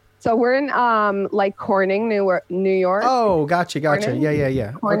 Really, so we're in like Corning, New York. Oh, gotcha. Corning?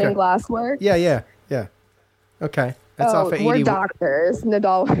 Yeah. Corning okay. Glassworks. Yeah. Okay. That's off of 80. We're doctors.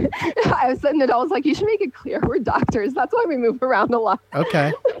 Nadal was like, you should make it clear we're doctors. That's why we move around a lot.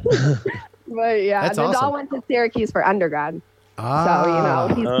 Okay. But yeah, That's Nadal awesome. went to Syracuse for undergrad. So,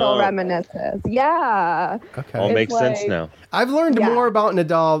 he still reminisces. Yeah. Okay. All makes sense now. I've learned more about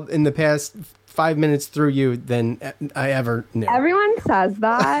Nadal in the past 5 minutes through you than I ever knew. Everyone says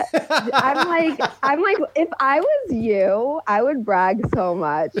that. I'm like, if I was you, I would brag so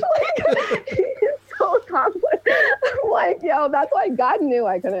much. Like, it's so accomplished. I'm like, yo, that's why God knew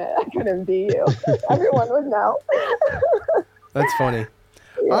I couldn't be you. Everyone would know. That's funny.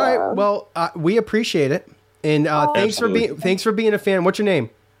 Yeah. All right. Well, we appreciate it. And thanks for being a fan. What's your name?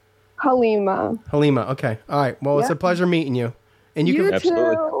 Halima. Okay. All right. Well, it's a pleasure meeting you. And you can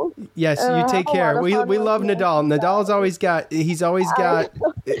too. Yes, you take care. We love Nadal. Nadal's always got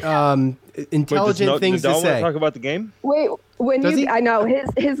intelligent things Nadal to say. Talk about the game. Wait, I know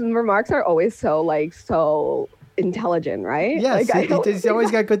his remarks are always so intelligent, right? Yes, he's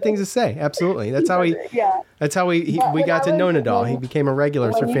always got good things to say. Absolutely. That's how we got to know Nadal. He became a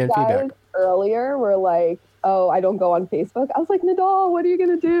regular for fan feedback. Earlier, we're like, oh, I don't go on Facebook. I was like, Nadal, what are you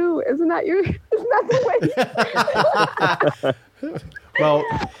gonna do? Isn't that the way? Well,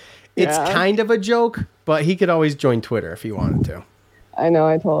 it's kind of a joke, but he could always join Twitter if he wanted to. I know.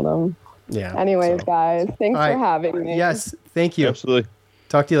 I told him. Yeah. Anyways, guys, thanks for having me. Yes, thank you. Absolutely.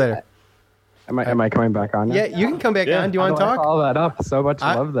 Talk to you later. Am I coming back on now? Yeah, you can come back on. Do you want to talk? Follow that up. So much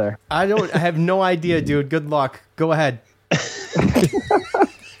love there. I have no idea, dude. Good luck. Go ahead.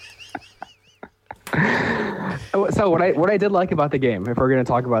 So what I did like about the game, if we're going to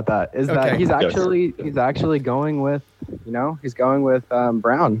talk about that, is that he's actually going with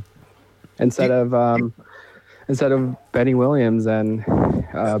Brown instead of Benny Williams and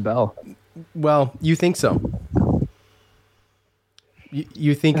Bell. Well, you think so?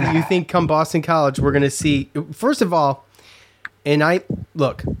 You think come Boston College we're going to see, first of all, and I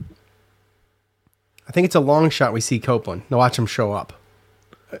think it's a long shot we see Copeland. Now watch him show up.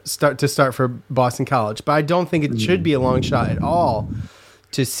 Start for Boston College, but I don't think it should be a long shot at all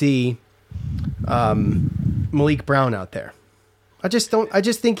to see Malik Brown out there. I just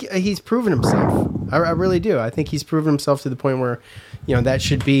think he's proven himself. I really do. I think he's proven himself to the point where, he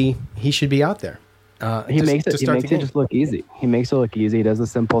should be out there. He makes it just look easy. He makes it look easy. He does the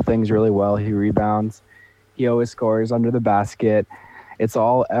simple things really well. He rebounds. He always scores under the basket. It's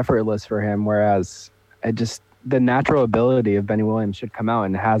all effortless for him. Whereas the natural ability of Benny Williams should come out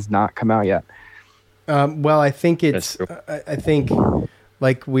and has not come out yet. Well, I think I think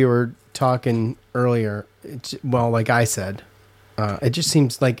like we were talking earlier, like I said, it just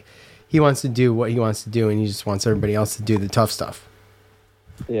seems like he wants to do what he wants to do and he just wants everybody else to do the tough stuff.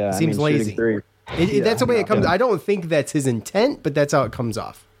 Yeah. It seems lazy. That's the way it comes. I don't think that's his intent, but that's how it comes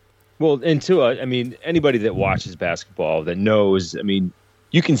off. Well, and anybody that watches basketball that knows,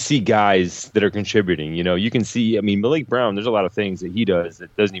 you can see guys that are contributing. You can see, Malik Brown, there's a lot of things that he does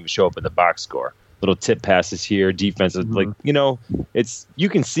that doesn't even show up in the box score. Little tip passes here, defensive, you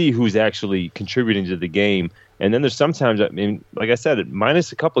can see who's actually contributing to the game. And then there's sometimes, like I said,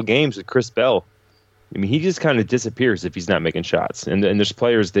 minus a couple of games with Chris Bell, he just kind of disappears if he's not making shots. And there's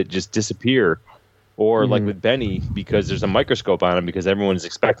players that just disappear. Or like with Benny, because there's a microscope on him because everyone is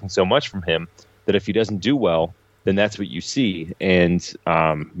expecting so much from him that if he doesn't do well, then that's what you see. And,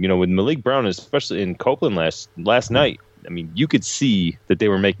 with Malik Brown, especially in Copeland last night, you could see that they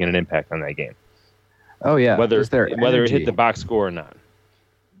were making an impact on that game. Oh, yeah. Whether it hit the box score or not.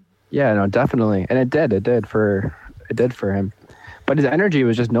 Yeah, no, definitely. And it did for him. But his energy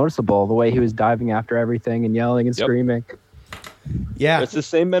was just noticeable, the way he was diving after everything and yelling and screaming. Yeah. It's the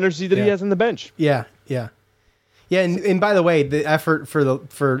same energy that he has on the bench. Yeah. And by the way, the effort for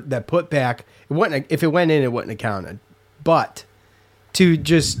that putback, if it went in, it wouldn't have counted. But to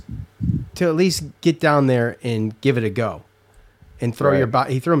at least get down there and give it a go and throw your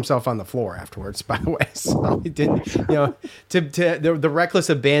body. He threw himself on the floor afterwards, by the way. So he didn't, the reckless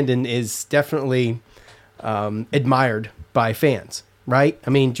abandon is definitely admired by fans. Right?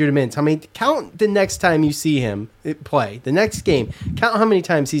 Judah Mintz, count the next time you see him play, the next game, count how many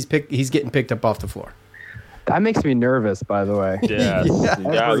times he's getting picked up off the floor. That makes me nervous, by the way. Yeah.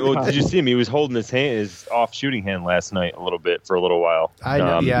 Well, did you see him? He was holding his off shooting hand last night a little bit for a little while. I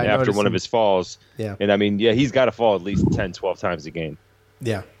know. After one of his falls. Yeah. And he's got to fall at least 10, 12 times a game.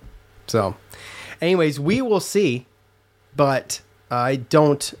 Yeah. So, anyways, we will see, but I'm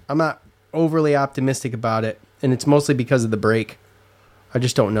not overly optimistic about it. And it's mostly because of the break. I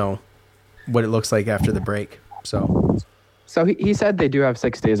just don't know what it looks like after the break. So he said they do have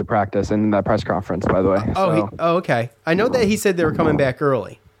 6 days of practice in that press conference, by the way. Okay. I know that he said they were coming back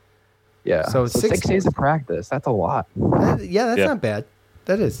early. Yeah. So 6 days of practice. That's a lot. That's not bad.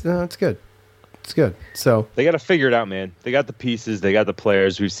 That is. No, it's good. It's good. So they got to figure it out, man. They got the pieces. They got the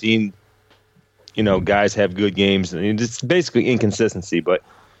players. We've seen, guys have good games. It's basically inconsistency, but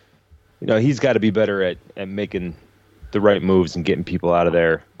he's got to be better at making the right moves and getting people out of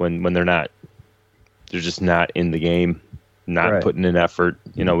there when they're just not in the game, not putting in effort.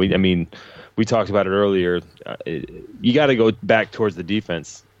 We talked about it earlier. You got to go back towards the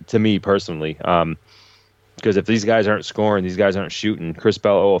defense, to me personally, because if these guys aren't scoring, these guys aren't shooting. Chris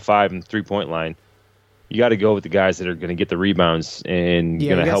Bell 0 of 5 in the 3-point line. You got to go with the guys that are going to get the rebounds and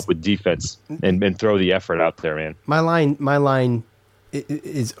going to help with defense and throw the effort out there, man. My line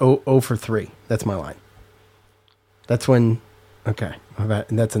is 0 for 3. That's my line. That's when Okay. Well,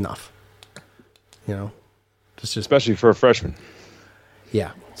 that's enough. You know, just especially for a freshman.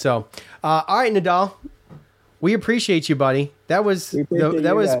 Yeah. So, all right, Nadal, we appreciate you, buddy. That was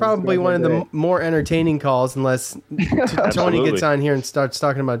probably one of the more entertaining calls, unless Tony gets on here and starts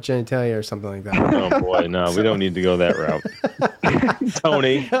talking about genitalia or something like that. Oh boy, no, we don't need to go that route.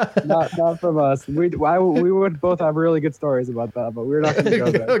 Tony, not from us. We would both have really good stories about that, but we're not going to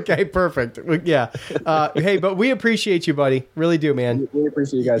go there. Okay, perfect. Yeah. Hey, but we appreciate you, buddy. Really do, man. We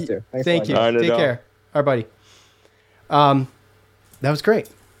appreciate you guys too. Thank you. Take care. All right, buddy. That was great.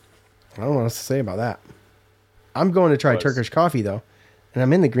 I don't know what else to say about that. I'm going to try Turkish coffee, though. And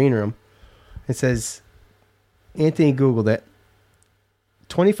I'm in the green room. It says, Anthony Googled it.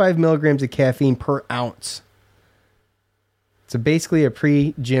 25 milligrams of caffeine per ounce. So basically a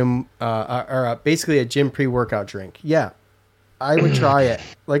pre-gym, basically a gym pre-workout drink. Yeah, I would try it.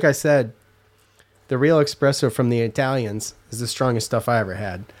 Like I said, the real espresso from the Italians is the strongest stuff I ever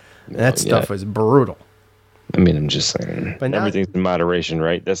had. And that stuff was brutal. I mean, I'm just saying, but everything's in moderation,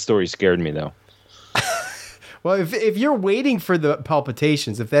 right? That story scared me, though. Well, if you're waiting for the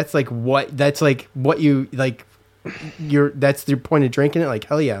palpitations, if that's like what you like, that's your point of drinking it. Like,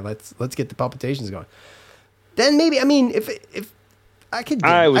 hell yeah, let's get the palpitations going. Then maybe, I mean, if I could,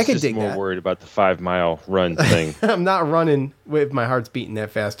 I was could just dig more that. worried about the 5-mile run thing. I'm not running with my heart's beating that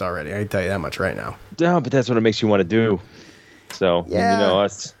fast already. I can tell you that much right now. No, but that's what it makes you want to do. So yeah. You know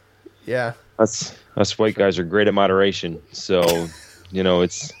us. Yeah. Us white guys are great at moderation. So you know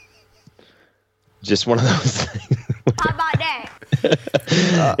it's just one of those things. How about that?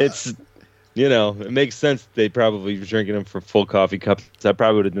 It's, you know, it makes sense they probably were drinking them from full coffee cups. I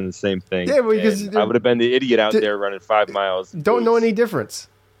probably would have done the same thing. Yeah, because I would have been the idiot out there running 5 miles. Don't know any difference.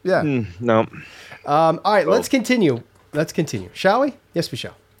 Yeah. No. All right, let's continue. Shall we? Yes, we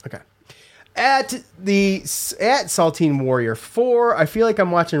shall. Okay. At Saltine Warrior 4, I feel like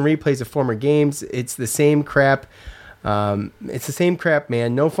I'm watching replays of former games. It's the same crap. It's the same crap,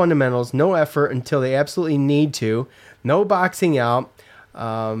 man. No fundamentals, no effort until they absolutely need to. No boxing out.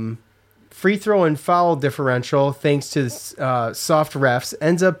 Free throw and foul differential, thanks to soft refs,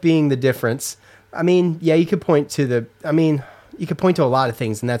 ends up being the difference. I mean, yeah, you could point to a lot of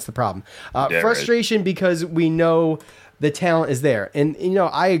things, and that's the problem. Frustration right. Because we know the talent is there. And, you know,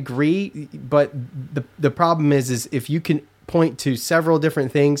 I agree, but the problem is if you can point to several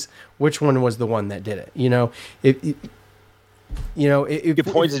different things, which one was the one that did it? You know, you could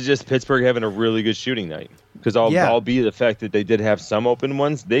point to just Pittsburgh having a really good shooting night. Because albeit the fact that they did have some open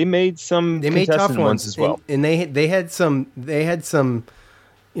ones, they made tough ones as well. And they had some,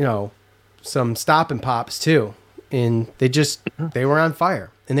 you know, some stop and pops too. And they were on fire.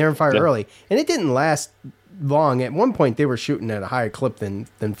 And they were on fire early. And it didn't last long. At one point they were shooting at a higher clip than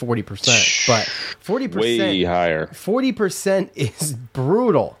 40%. But 40% way higher. 40% is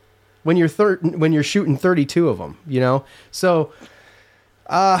brutal when you're shooting 32 of them, you know? So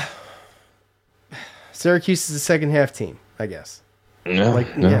Syracuse is a second half team, I guess. Yeah,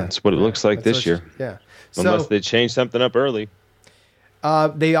 that's what it looks like this year. Yeah. Unless they change something up early.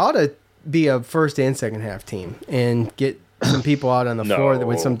 They ought to be a first and second half team and get some people out on the floor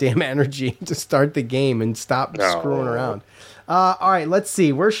with some damn energy to start the game and stop screwing around. All right, let's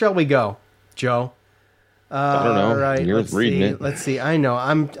see. Where shall we go, Joe? I don't know. All right, You're reading it. Let's see. I know.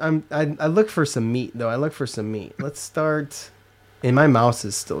 I look for some meat though. Let's start. And my mouse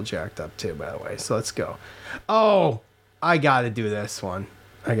is still jacked up too, by the way. So let's go. Oh, I got to do this one.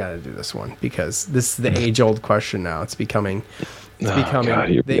 Because this is the age-old question now. It's becoming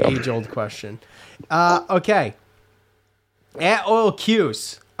the age-old question. Okay. At Oil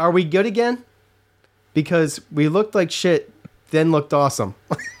Q's, are we good again? Because we looked like shit, then looked awesome.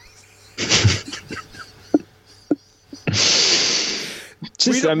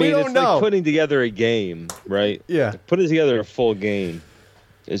 It's like putting together a game, right? Yeah. Putting together a full game,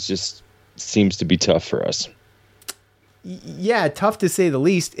 it just seems to be tough for us. Yeah, tough to say the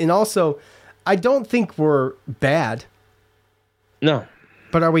least. And also, I don't think we're bad. No.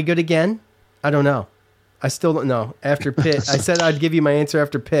 But are we good again? I don't know. I still don't know. After Pitt, I said I'd give you my answer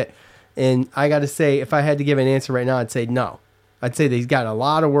after Pitt. And I got to say, if I had to give an answer right now, I'd say no. I'd say they've got a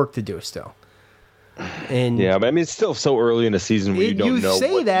lot of work to do still. And yeah, but I mean, it's still so early in the season where you don't know. You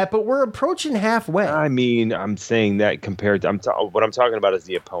say that, but we're approaching halfway. I mean, I'm saying that compared to what I'm talking about is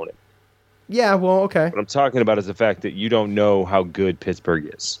the opponent. Yeah, well, okay. What I'm talking about is the fact that you don't know how good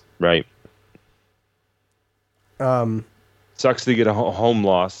Pittsburgh is, right? Sucks to get a home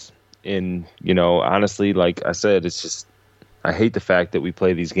loss. And, you know, honestly, like I said, it's just, I hate the fact that we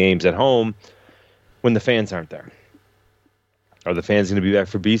play these games at home when the fans aren't there. Are the fans going to be back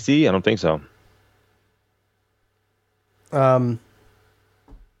for BC? I don't think so. No,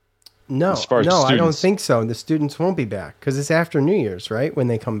 I don't think so. The students won't be back because it's after New Year's, right? When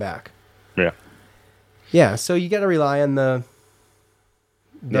they come back. Yeah. Yeah. So you got to rely on the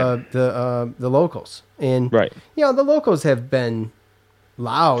locals, and right. The locals have been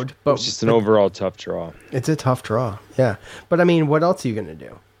loud, but it's just an overall tough draw. It's a tough draw. Yeah, but I mean, what else are you going to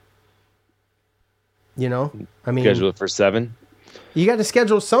do? Schedule it for 7. You got to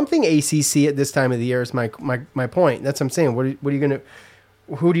schedule something ACC at this time of the year. Is my point. That's what I'm saying. What are you going to?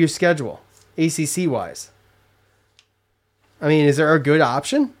 Who do you schedule ACC wise? I mean, is there a good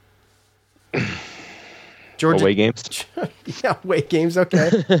option? Georgia away games. Yeah, away games. Okay,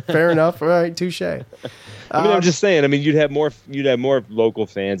 fair enough. All right, touche. I'm just saying. I mean, you'd have more local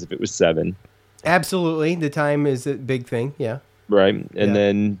fans if it was 7. Absolutely, the time is a big thing. Yeah. Right, and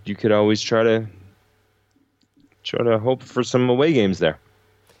then you could always try to hope for some away games there.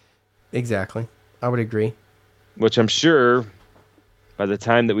 Exactly, I would agree. Which I'm sure, by the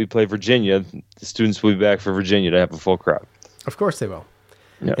time that we play Virginia, the students will be back for Virginia to have a full crowd. Of course they will.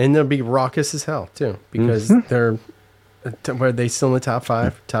 Yep. And they'll be raucous as hell, too, because they're were they still in the top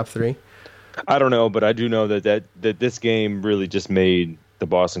 5, top 3? I don't know, but I do know that this game really just made the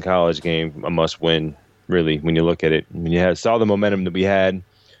Boston College game a must-win, really, when you look at it. When you saw the momentum that we had,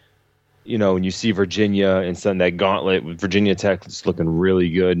 when you see Virginia and that gauntlet with Virginia Tech, it's looking really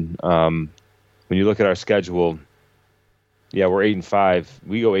good. When you look at our schedule, yeah, we're 8-5.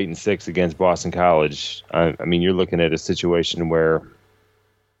 We go 8-6 against Boston College. I mean, you're looking at a situation where,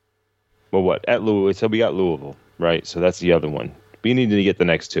 at Louisville? So we got Louisville, right? So that's the other one. We need to get the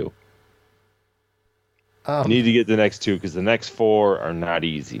next 2. Need to get the next 2 because the next 4 are not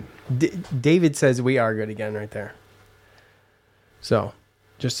easy. David says we are good again right there. So,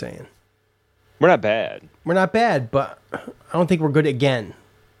 just saying. We're not bad. We're not bad, but I don't think we're good again.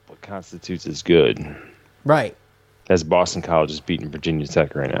 What constitutes as good? Right. As Boston College is beating Virginia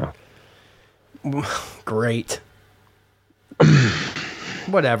Tech right now. Great.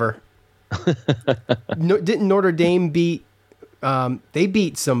 Whatever. Didn't Notre Dame beat... they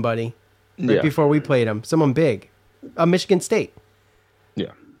beat somebody before we played them. Someone big. Michigan State.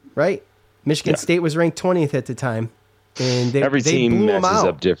 Yeah. Right? Michigan State was ranked 20th at the time. And every team blew them matches out.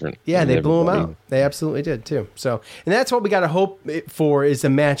 up different. Yeah, they blew them out. They absolutely did too. So, and that's what we got to hope for is a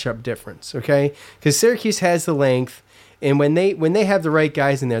matchup difference, okay? Because Syracuse has the length, and when they have the right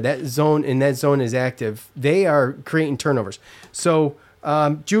guys in there, that zone is active. They are creating turnovers. So,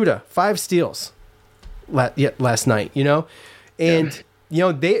 Judah 5 steals last night, and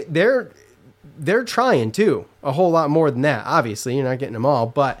they're trying too a whole lot more than that. Obviously, you're not getting them all,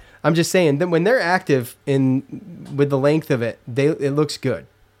 but I'm just saying that when they're active with the length of it, it looks good.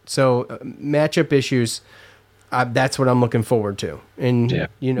 So matchup issues, that's what I'm looking forward to. And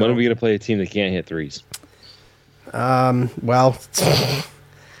when are we going to play a team that can't hit threes? Well,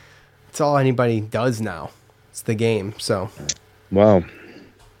 it's all anybody does now. It's the game. So, wow,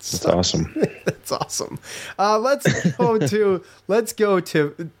 that's awesome. That's awesome. Let's go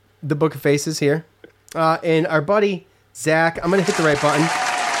to the Book of Faces here, and our buddy Zach. I'm going to hit the right button.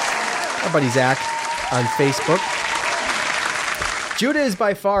 Our buddy Zach on Facebook. Judah is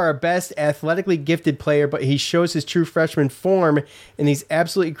by far our best athletically gifted player, but he shows his true freshman form in these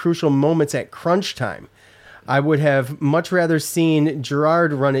absolutely crucial moments at crunch time. I would have much rather seen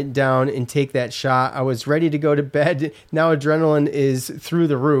Gerard run it down and take that shot. I was ready to go to bed. Now adrenaline is through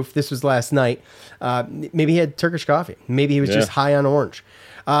the roof. This was last night. Maybe he had Turkish coffee. Maybe he was just high on orange.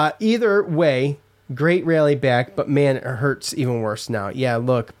 Either way, great rally back, but man, it hurts even worse now. Yeah,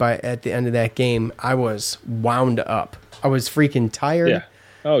 look, at the end of that game, I was wound up. I was freaking tired. Yeah.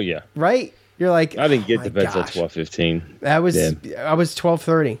 Oh, yeah. Right? You're like, I didn't get to bed till 12:15. I was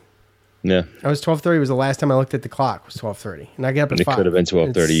 12:30. Yeah. I was 12:30 was the last time I looked at the clock. Was 12:30, and I got up at 5. It could have been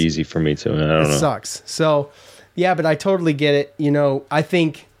 12:30 easy for me too. I don't know. It sucks. So, yeah, but I totally get it. I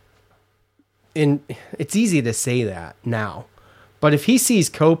think, it's easy to say that now, but if he sees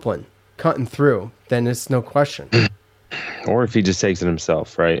Copeland cutting through, then it's no question. Or if he just takes it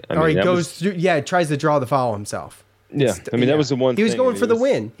himself, right? He goes through. Yeah, tries to draw the foul himself. Yeah, that was the one. He was going for the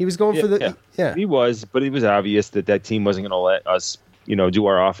win. He was going for the. Yeah, he was, but it was obvious that team wasn't going to let us, do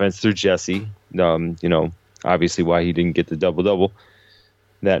our offense through Jesse. Obviously why he didn't get the double-double,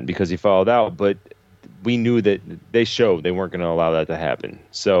 that because he fouled out. But we knew that they showed they weren't going to allow that to happen.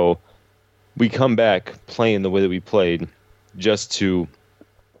 So we come back playing the way that we played, just to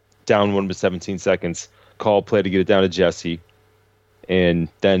down 1 with 17 seconds, call play to get it down to Jesse, and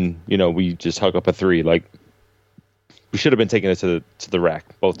then we just hook up a 3. Like, we should have been taking it to the rack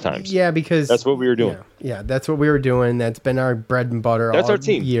both times. Yeah, because that's what we were doing. Yeah, that's what we were doing. That's been our bread and butter. That's all our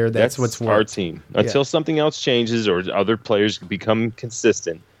team. Year. That's what's worked. Our team. Until something else changes or other players become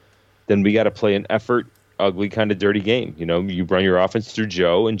consistent, then we got to play an effort, ugly, kind of dirty game. You know, you run your offense through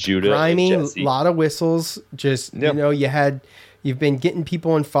Joe and Judah, grimy, and Jesse. A lot of whistles. Just you know, you've been getting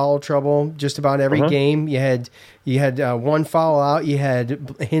people in foul trouble just about every game. You had one foul out. You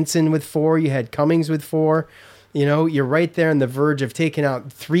had Hinson with 4. You had Cummings with 4. You know, you're right there on the verge of taking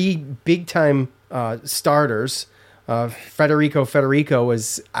out 3 big time starters. Federico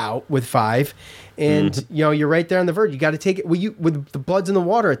was out with 5, and you know you're right there on the verge. You got to take it with the blood's in the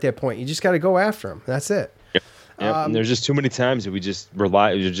water at that point. You just got to go after him. That's it. Yep. And there's just too many times that we just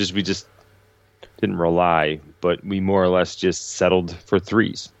didn't rely, but we more or less just settled for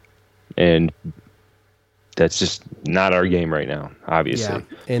 3s, and that's just not our game right now. Obviously,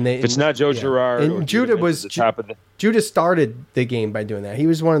 and if it's not Joe Girard, and Judah was top of Judah started the game by doing that. He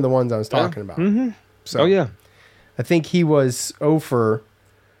was one of the ones I was talking about. Mm-hmm. So, I think he was 0 for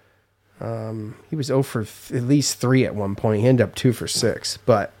at least 3 at one point. He ended up 2 for 6,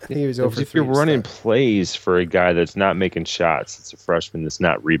 but I think he was 0 for 3. If you're running plays for a guy that's not making shots, it's a freshman that's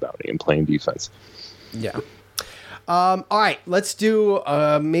not rebounding and playing defense. Yeah. All right, let's do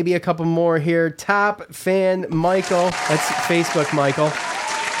maybe a couple more here. Top fan Michael. That's Facebook Michael.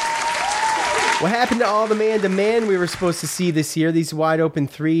 What happened to all the man-to-man we were supposed to see this year? These wide-open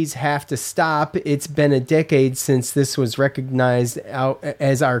threes have to stop. It's been a decade since this was recognized out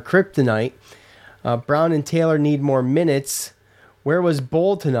as our kryptonite. Brown and Taylor need more minutes. Where was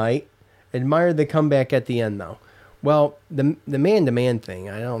Bull tonight? Admired the comeback at the end, though. Well, the man-to-man thing,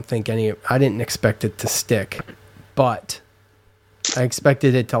 I didn't expect it to stick, but I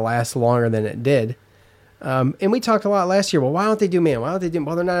expected it to last longer than it did. And we talked a lot last year. Well, why don't they do man? Well,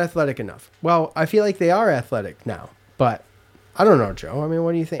 they're not athletic enough. Well, I feel like they are athletic now, but I don't know, Joe. I mean,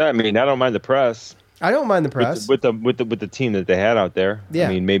 what do you think? I mean, I don't mind the press. I don't mind the press with the team that they had out there. Yeah. I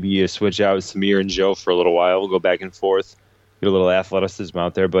mean, maybe you switch out Samir and Joe for a little while. We'll go back and forth, get a little athleticism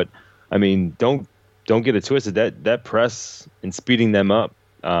out there. But I mean, don't get it twisted. That press and speeding them up,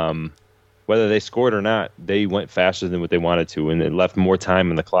 whether they scored or not, they went faster than what they wanted to, and it left more time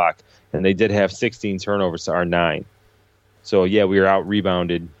on the clock. And they did have 16 turnovers to our 9. So, yeah, we were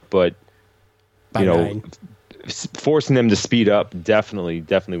out-rebounded. But, by 9. Forcing them to speed up definitely,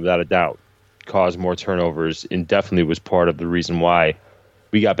 without a doubt, caused more turnovers and definitely was part of the reason why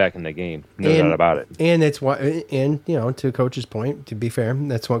we got back in the game. No doubt about it. And it's to Coach's point, to be fair,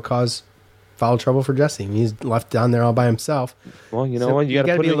 that's what caused foul trouble for Jesse. He's left down there all by himself. Well, you know what? You got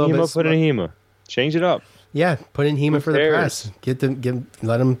to put in Hema. Change it up. Yeah, put in Hema for the press.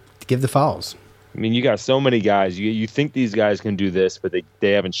 Let him give the fouls. I mean, you got so many guys. You think these guys can do this, but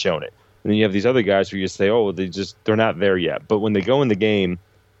they haven't shown it. And then you have these other guys where you say, oh, they're not there yet. But when they go in the game,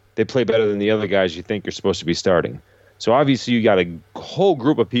 they play better than the other guys you think are supposed to be starting. So obviously you got a whole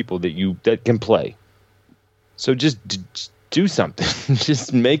group of people that can play. So just do something.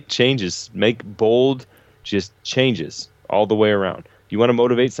 Just make changes. Make bold changes all the way around. You want to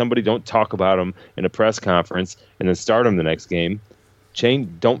motivate somebody, don't talk about them in a press conference and then start them the next game.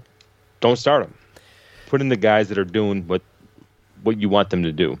 Don't start them. Put in the guys that are doing what you want them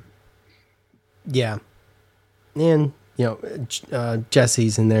to do. Yeah. And,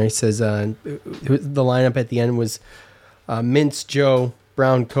 Jesse's in there. He says the lineup at the end was Mintz, Joe,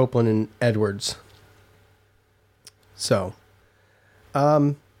 Brown, Copeland, and Edwards. So,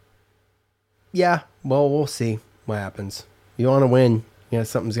 yeah, well, we'll see what happens. You want to win,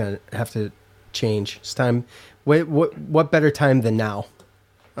 something's going to have to change. It's time. What better time than now?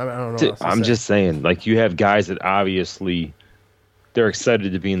 I don't know. I'm just saying, like, you have guys that obviously they're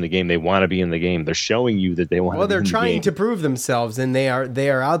excited to be in the game. They want to be in the game. They're showing you that they want to be in the game. Well, they're trying to prove themselves, and they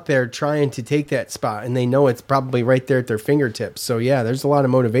are out there trying to take that spot, and they know it's probably right there at their fingertips. So, yeah, there's a lot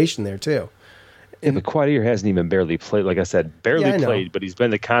of motivation there, too. Yeah, but Quadir hasn't even barely played. Like I said, played, but he's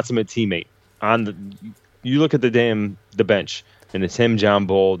been the consummate teammate. You look at the bench, and it's him, John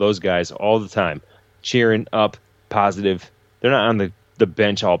Bull, those guys all the time, cheering up, positive. They're not on the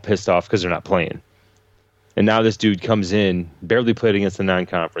bench all pissed off because they're not playing. And now this dude comes in, barely played against the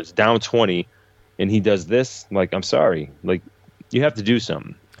non-conference, down 20, and he does this. Like, I'm sorry. Like, you have to do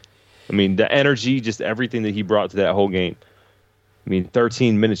something. I mean, the energy, just everything that he brought to that whole game. I mean,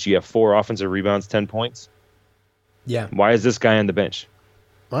 13 minutes, you have 4 offensive rebounds, 10 points. Yeah. Why is this guy on the bench?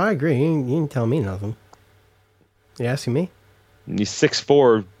 Well, I agree. You didn't tell me nothing. You asking me? And he's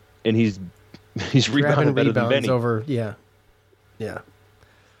 6'4", and he's rebounding better than Benny. Yeah.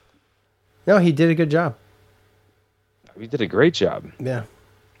 No, he did a good job. He did a great job. Yeah.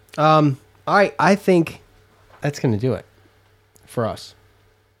 I think That's going to do it for us.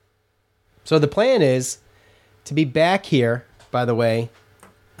 So the plan is to be back here, by the way,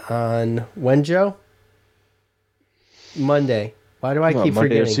 on when, Joe? Monday. Why do I keep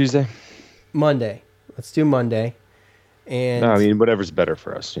Monday forgetting? Or Tuesday? Monday. Let's do Monday. And No, I mean, whatever's better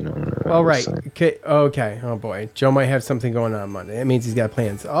for us, All right. Okay. Oh boy, Joe might have something going on Monday. That means he's got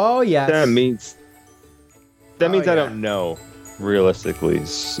plans. Oh yes. That means I don't know. Realistically,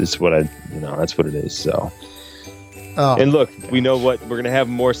 it's what that's what it is. So. And look, we know what we're gonna have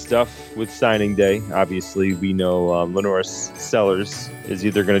more stuff with signing day. Obviously, we know Lenore Sellers is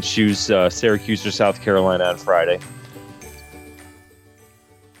either gonna choose Syracuse or South Carolina on Friday.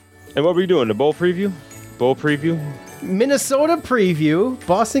 And what were you doing? The bowl preview? Minnesota preview,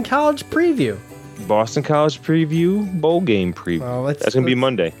 Boston College preview. Boston College preview, bowl game preview. Well, that's going to be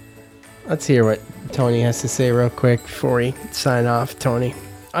Monday. Let's hear what Tony has to say real quick before we sign off. Tony,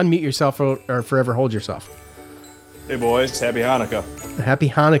 unmute yourself or forever hold yourself. Hey, boys. Happy Hanukkah. Happy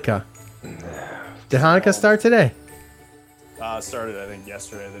Hanukkah. Did Hanukkah start today? Started, I think,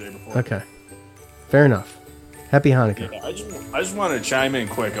 yesterday or the day before. Okay. Fair enough. Happy Hanukkah. Yeah, I just wanted to chime in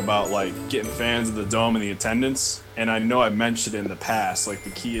quick about, getting fans of the Dome and the attendance. And I know I mentioned in the past, the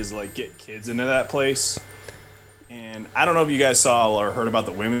key is, get kids into that place. And I don't know if you guys saw or heard about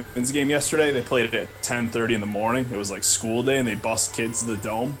the women's game yesterday. They played it at 10:30 in the morning. It was, school day, and they bussed kids to the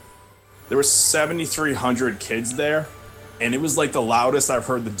Dome. There were 7,300 kids there. And it was, the loudest I've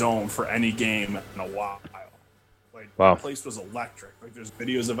heard the Dome for any game in a while. Wow. The place was electric. There's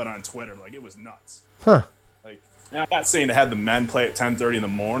videos of it on Twitter. It was nuts. Huh. Now, I'm not saying to have the men play at 10:30 in the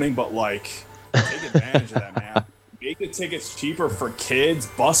morning, but take advantage of that, man. Make the tickets cheaper for kids,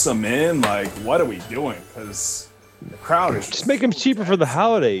 bus them in. What are we doing? Because the crowd is just make them cheaper for the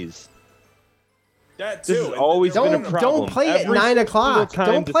holidays. That too. This has always been a problem. Don't play at 9 o'clock.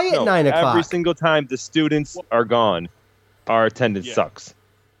 Don't play at 9 o'clock. Every single time the students are gone, our attendance sucks.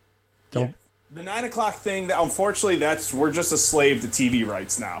 Don't. The 9 o'clock thing. Unfortunately, we're just a slave to TV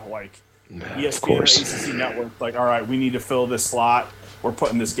rights now. ESPN or ACC Network, all right, we need to fill this slot. We're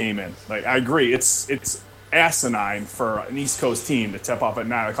putting this game in. I agree. It's asinine for an East Coast team to tip off at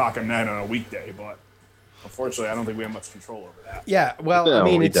 9 o'clock at night on a weekday, but unfortunately, I don't think we have much control over that. Yeah, well,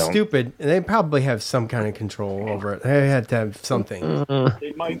 no, it's stupid. They probably have some kind of control over it. They had to have something.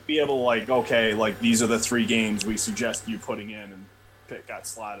 They might be able to, these are the 3 games we suggest you putting in, and Pitt got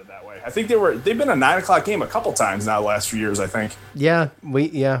slotted that way. I think they've been a 9 o'clock game a couple times now the last few years, I think. Yeah,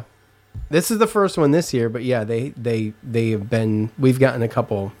 this is the first one this year, but yeah, they have been. We've gotten a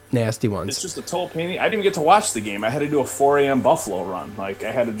couple nasty ones. It's just a total pain. I didn't even get to watch the game. I had to do a 4 a.m. Buffalo run. I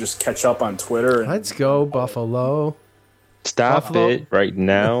had to just catch up on Twitter. Let's go Buffalo! Stop it right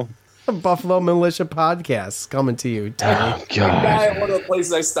now. Buffalo Militia Podcast coming to you. Tony. Oh, God. The guy at one of the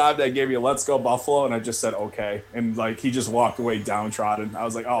places I stopped at gave me a "Let's go Buffalo," and I just said okay, and he just walked away downtrodden. I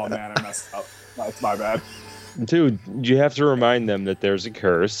was like, oh man, I messed up. That's my bad. Dude, you have to remind them that there's a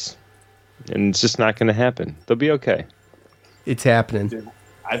curse. And it's just not going to happen. They'll be okay. It's happening. Dude,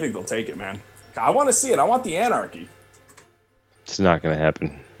 I think they'll take it, man. I want to see it. I want the anarchy. It's not going to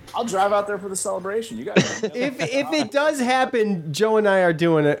happen. I'll drive out there for the celebration. You guys. if it does happen, Joe and I are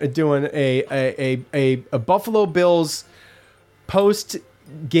doing a Buffalo Bills post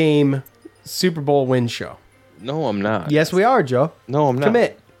game Super Bowl win show. No, I'm not. Yes, we are, Joe. No, I'm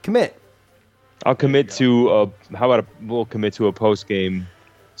not. Commit. I'll commit to we'll commit to a post game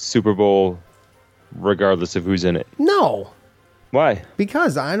Super Bowl, regardless of who's in it. No. Why?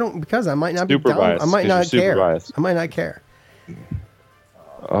 Because I might not super be down. Biased. I might not care. Biased. I might not care.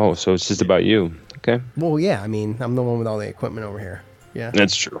 Oh, so it's just about you. Okay. Well, yeah. I'm the one with all the equipment over here. Yeah.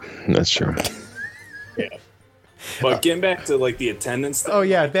 That's true. Yeah. But getting back to the attendance thing. Oh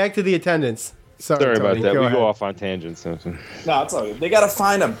yeah, back to the attendance. Sorry about Tony, that. We ahead. go off on tangents. No, it's all good. They got to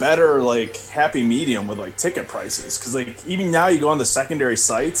find a better happy medium with ticket prices, because even now you go on the secondary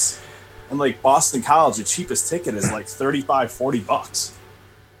sites, and Boston College, the cheapest ticket is $35-$40,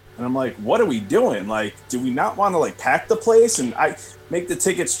 and I'm like, what are we doing? Do we not want to pack the place? And I make the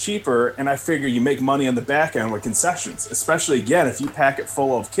tickets cheaper, and I figure you make money on the back end with concessions, especially again if you pack it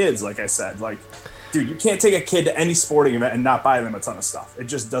full of kids, like I said, dude, you can't take a kid to any sporting event and not buy them a ton of stuff. It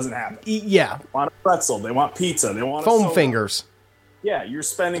just doesn't happen. Yeah. They want a pretzel. They want pizza. They want foam fingers. Yeah, you're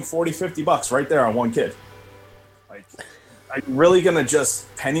spending $40-$50 right there on one kid. Are you really going to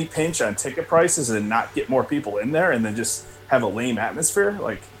just penny pinch on ticket prices and not get more people in there and then just have a lame atmosphere?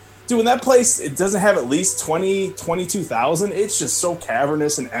 Dude, when that place, it doesn't have at least 22,000, it's just so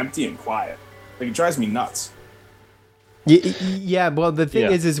cavernous and empty and quiet. It drives me nuts. Yeah, well, the thing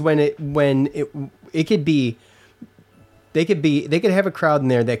is when it could be they could have a crowd in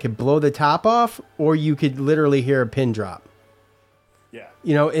there that could blow the top off, or you could literally hear a pin drop. Yeah.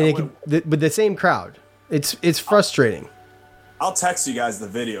 You know, and with the same crowd. It's frustrating. I'll text you guys the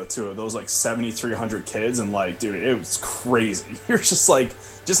video too of those like 7,300 kids, and like, dude, it was crazy. You're just like,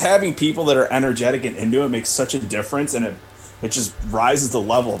 just having people that are energetic and into it makes such a difference, and it just rises the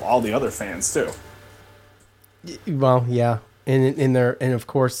level of all the other fans too. Well, yeah, and of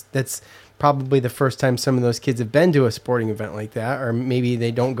course that's probably the first time some of those kids have been to a sporting event like that, or maybe they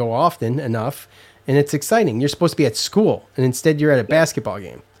don't go often enough, and it's exciting. You're supposed to be at school, and instead you're at a basketball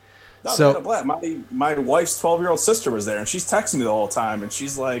game. No, So my wife's 12-year-old sister was there, and she's texting me the whole time, and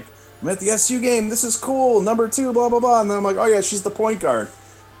she's like, "I'm at the SU game. This is cool. Number 2, blah blah blah." And then I'm like, "Oh yeah, she's the point guard."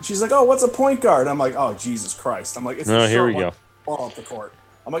 And she's like, "Oh, what's a point guard?" I'm like, "Oh Jesus Christ!" I'm like, "It's the here we go. Ball up the court."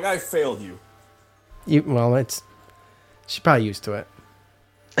 I'm like, "I failed you." She's probably used to it.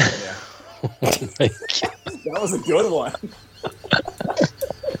 Yeah, that was a good one.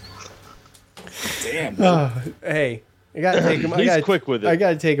 Damn. Hey. I gotta take him. He's quick with it. I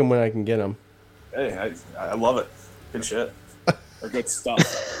gotta take him when I can get him. Hey, I love it. Good shit. Or good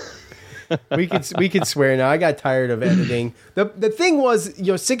stuff. We could swear now. I got tired of editing. The thing was,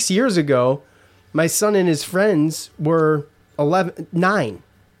 6 years ago, my son and his friends were 9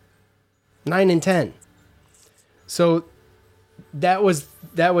 and 10. So that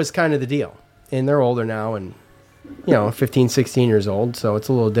was kind of the deal. And they're older now, and 15, 16 years old. So it's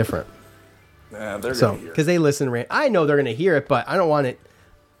a little different. Yeah, they're gonna hear it. Because they listen. I know they're gonna hear it, but I don't want it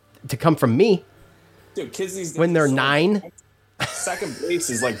to come from me. Dude, kids these days when they're 9. Second base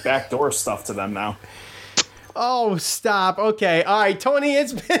is like backdoor stuff to them now. Oh, stop. Okay. All right, Tony,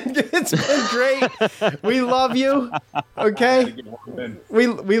 it's been great. We love you. Okay?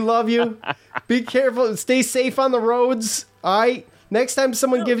 We love you. Be careful. Stay safe on the roads. All right? Next time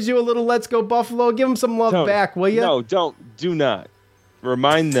someone gives you a little "Let's Go Buffalo," give them some love back, will you? No, do not.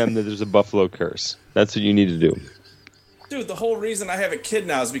 Remind them that there's a Buffalo curse. That's what you need to do. Dude, the whole reason I have a kid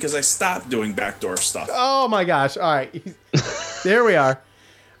now is because I stopped doing backdoor stuff. Oh, my gosh. All right. There we are.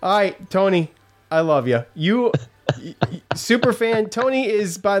 All right, Tony, I love you. You, super fan. Tony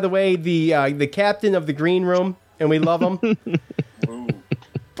is, by the way, the captain of the green room, and we love him.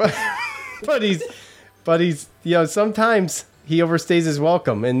 But he's sometimes he overstays his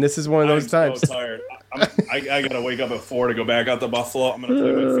welcome, and this is one of those times. I'm so tired. I gotta wake up at 4 to go back out to Buffalo. I'm gonna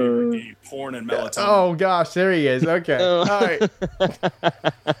play my favorite game, porn and melatonin. Oh gosh, there he is. Okay, all right.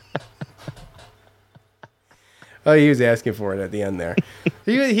 Oh, he was asking for it at the end there.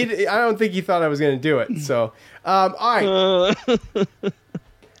 He I don't think he thought I was gonna do it. So, all right.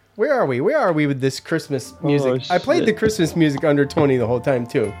 Where are we? Where are we with this Christmas music? I played the Christmas music under Tony the whole time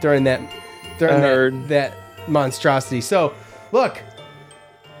too during that monstrosity. So, look,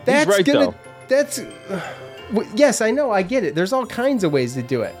 that's right, though. That's yes, I know, I get it. There's all kinds of ways to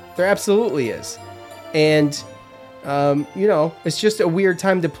do it. There absolutely is, and it's just a weird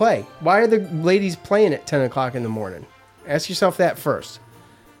time to play. Why are the ladies playing at 10 o'clock in the morning? Ask yourself that first.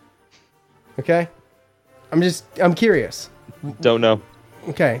 Okay, I'm curious. Don't know.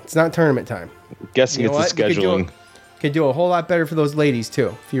 Okay, it's not tournament time. I'm guessing it's the scheduling. Could do a whole lot better for those ladies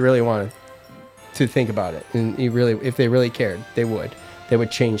too, if you really wanted to think about it, and if they really cared, they would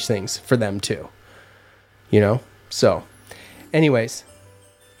change things for them too. So anyways,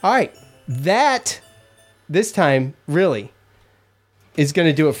 all right, that this time really is going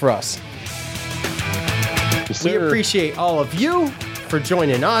to do it for us. Yes, we appreciate all of you for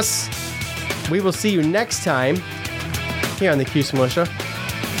joining us. We will see you next time here on the Cuse Militia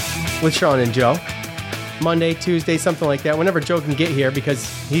with Sean and Joe. Monday, Tuesday, something like that, whenever Joe can get here, because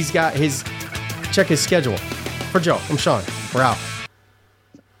he's got check his schedule. For Joe, I'm Sean. We're out.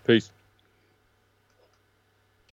 Peace.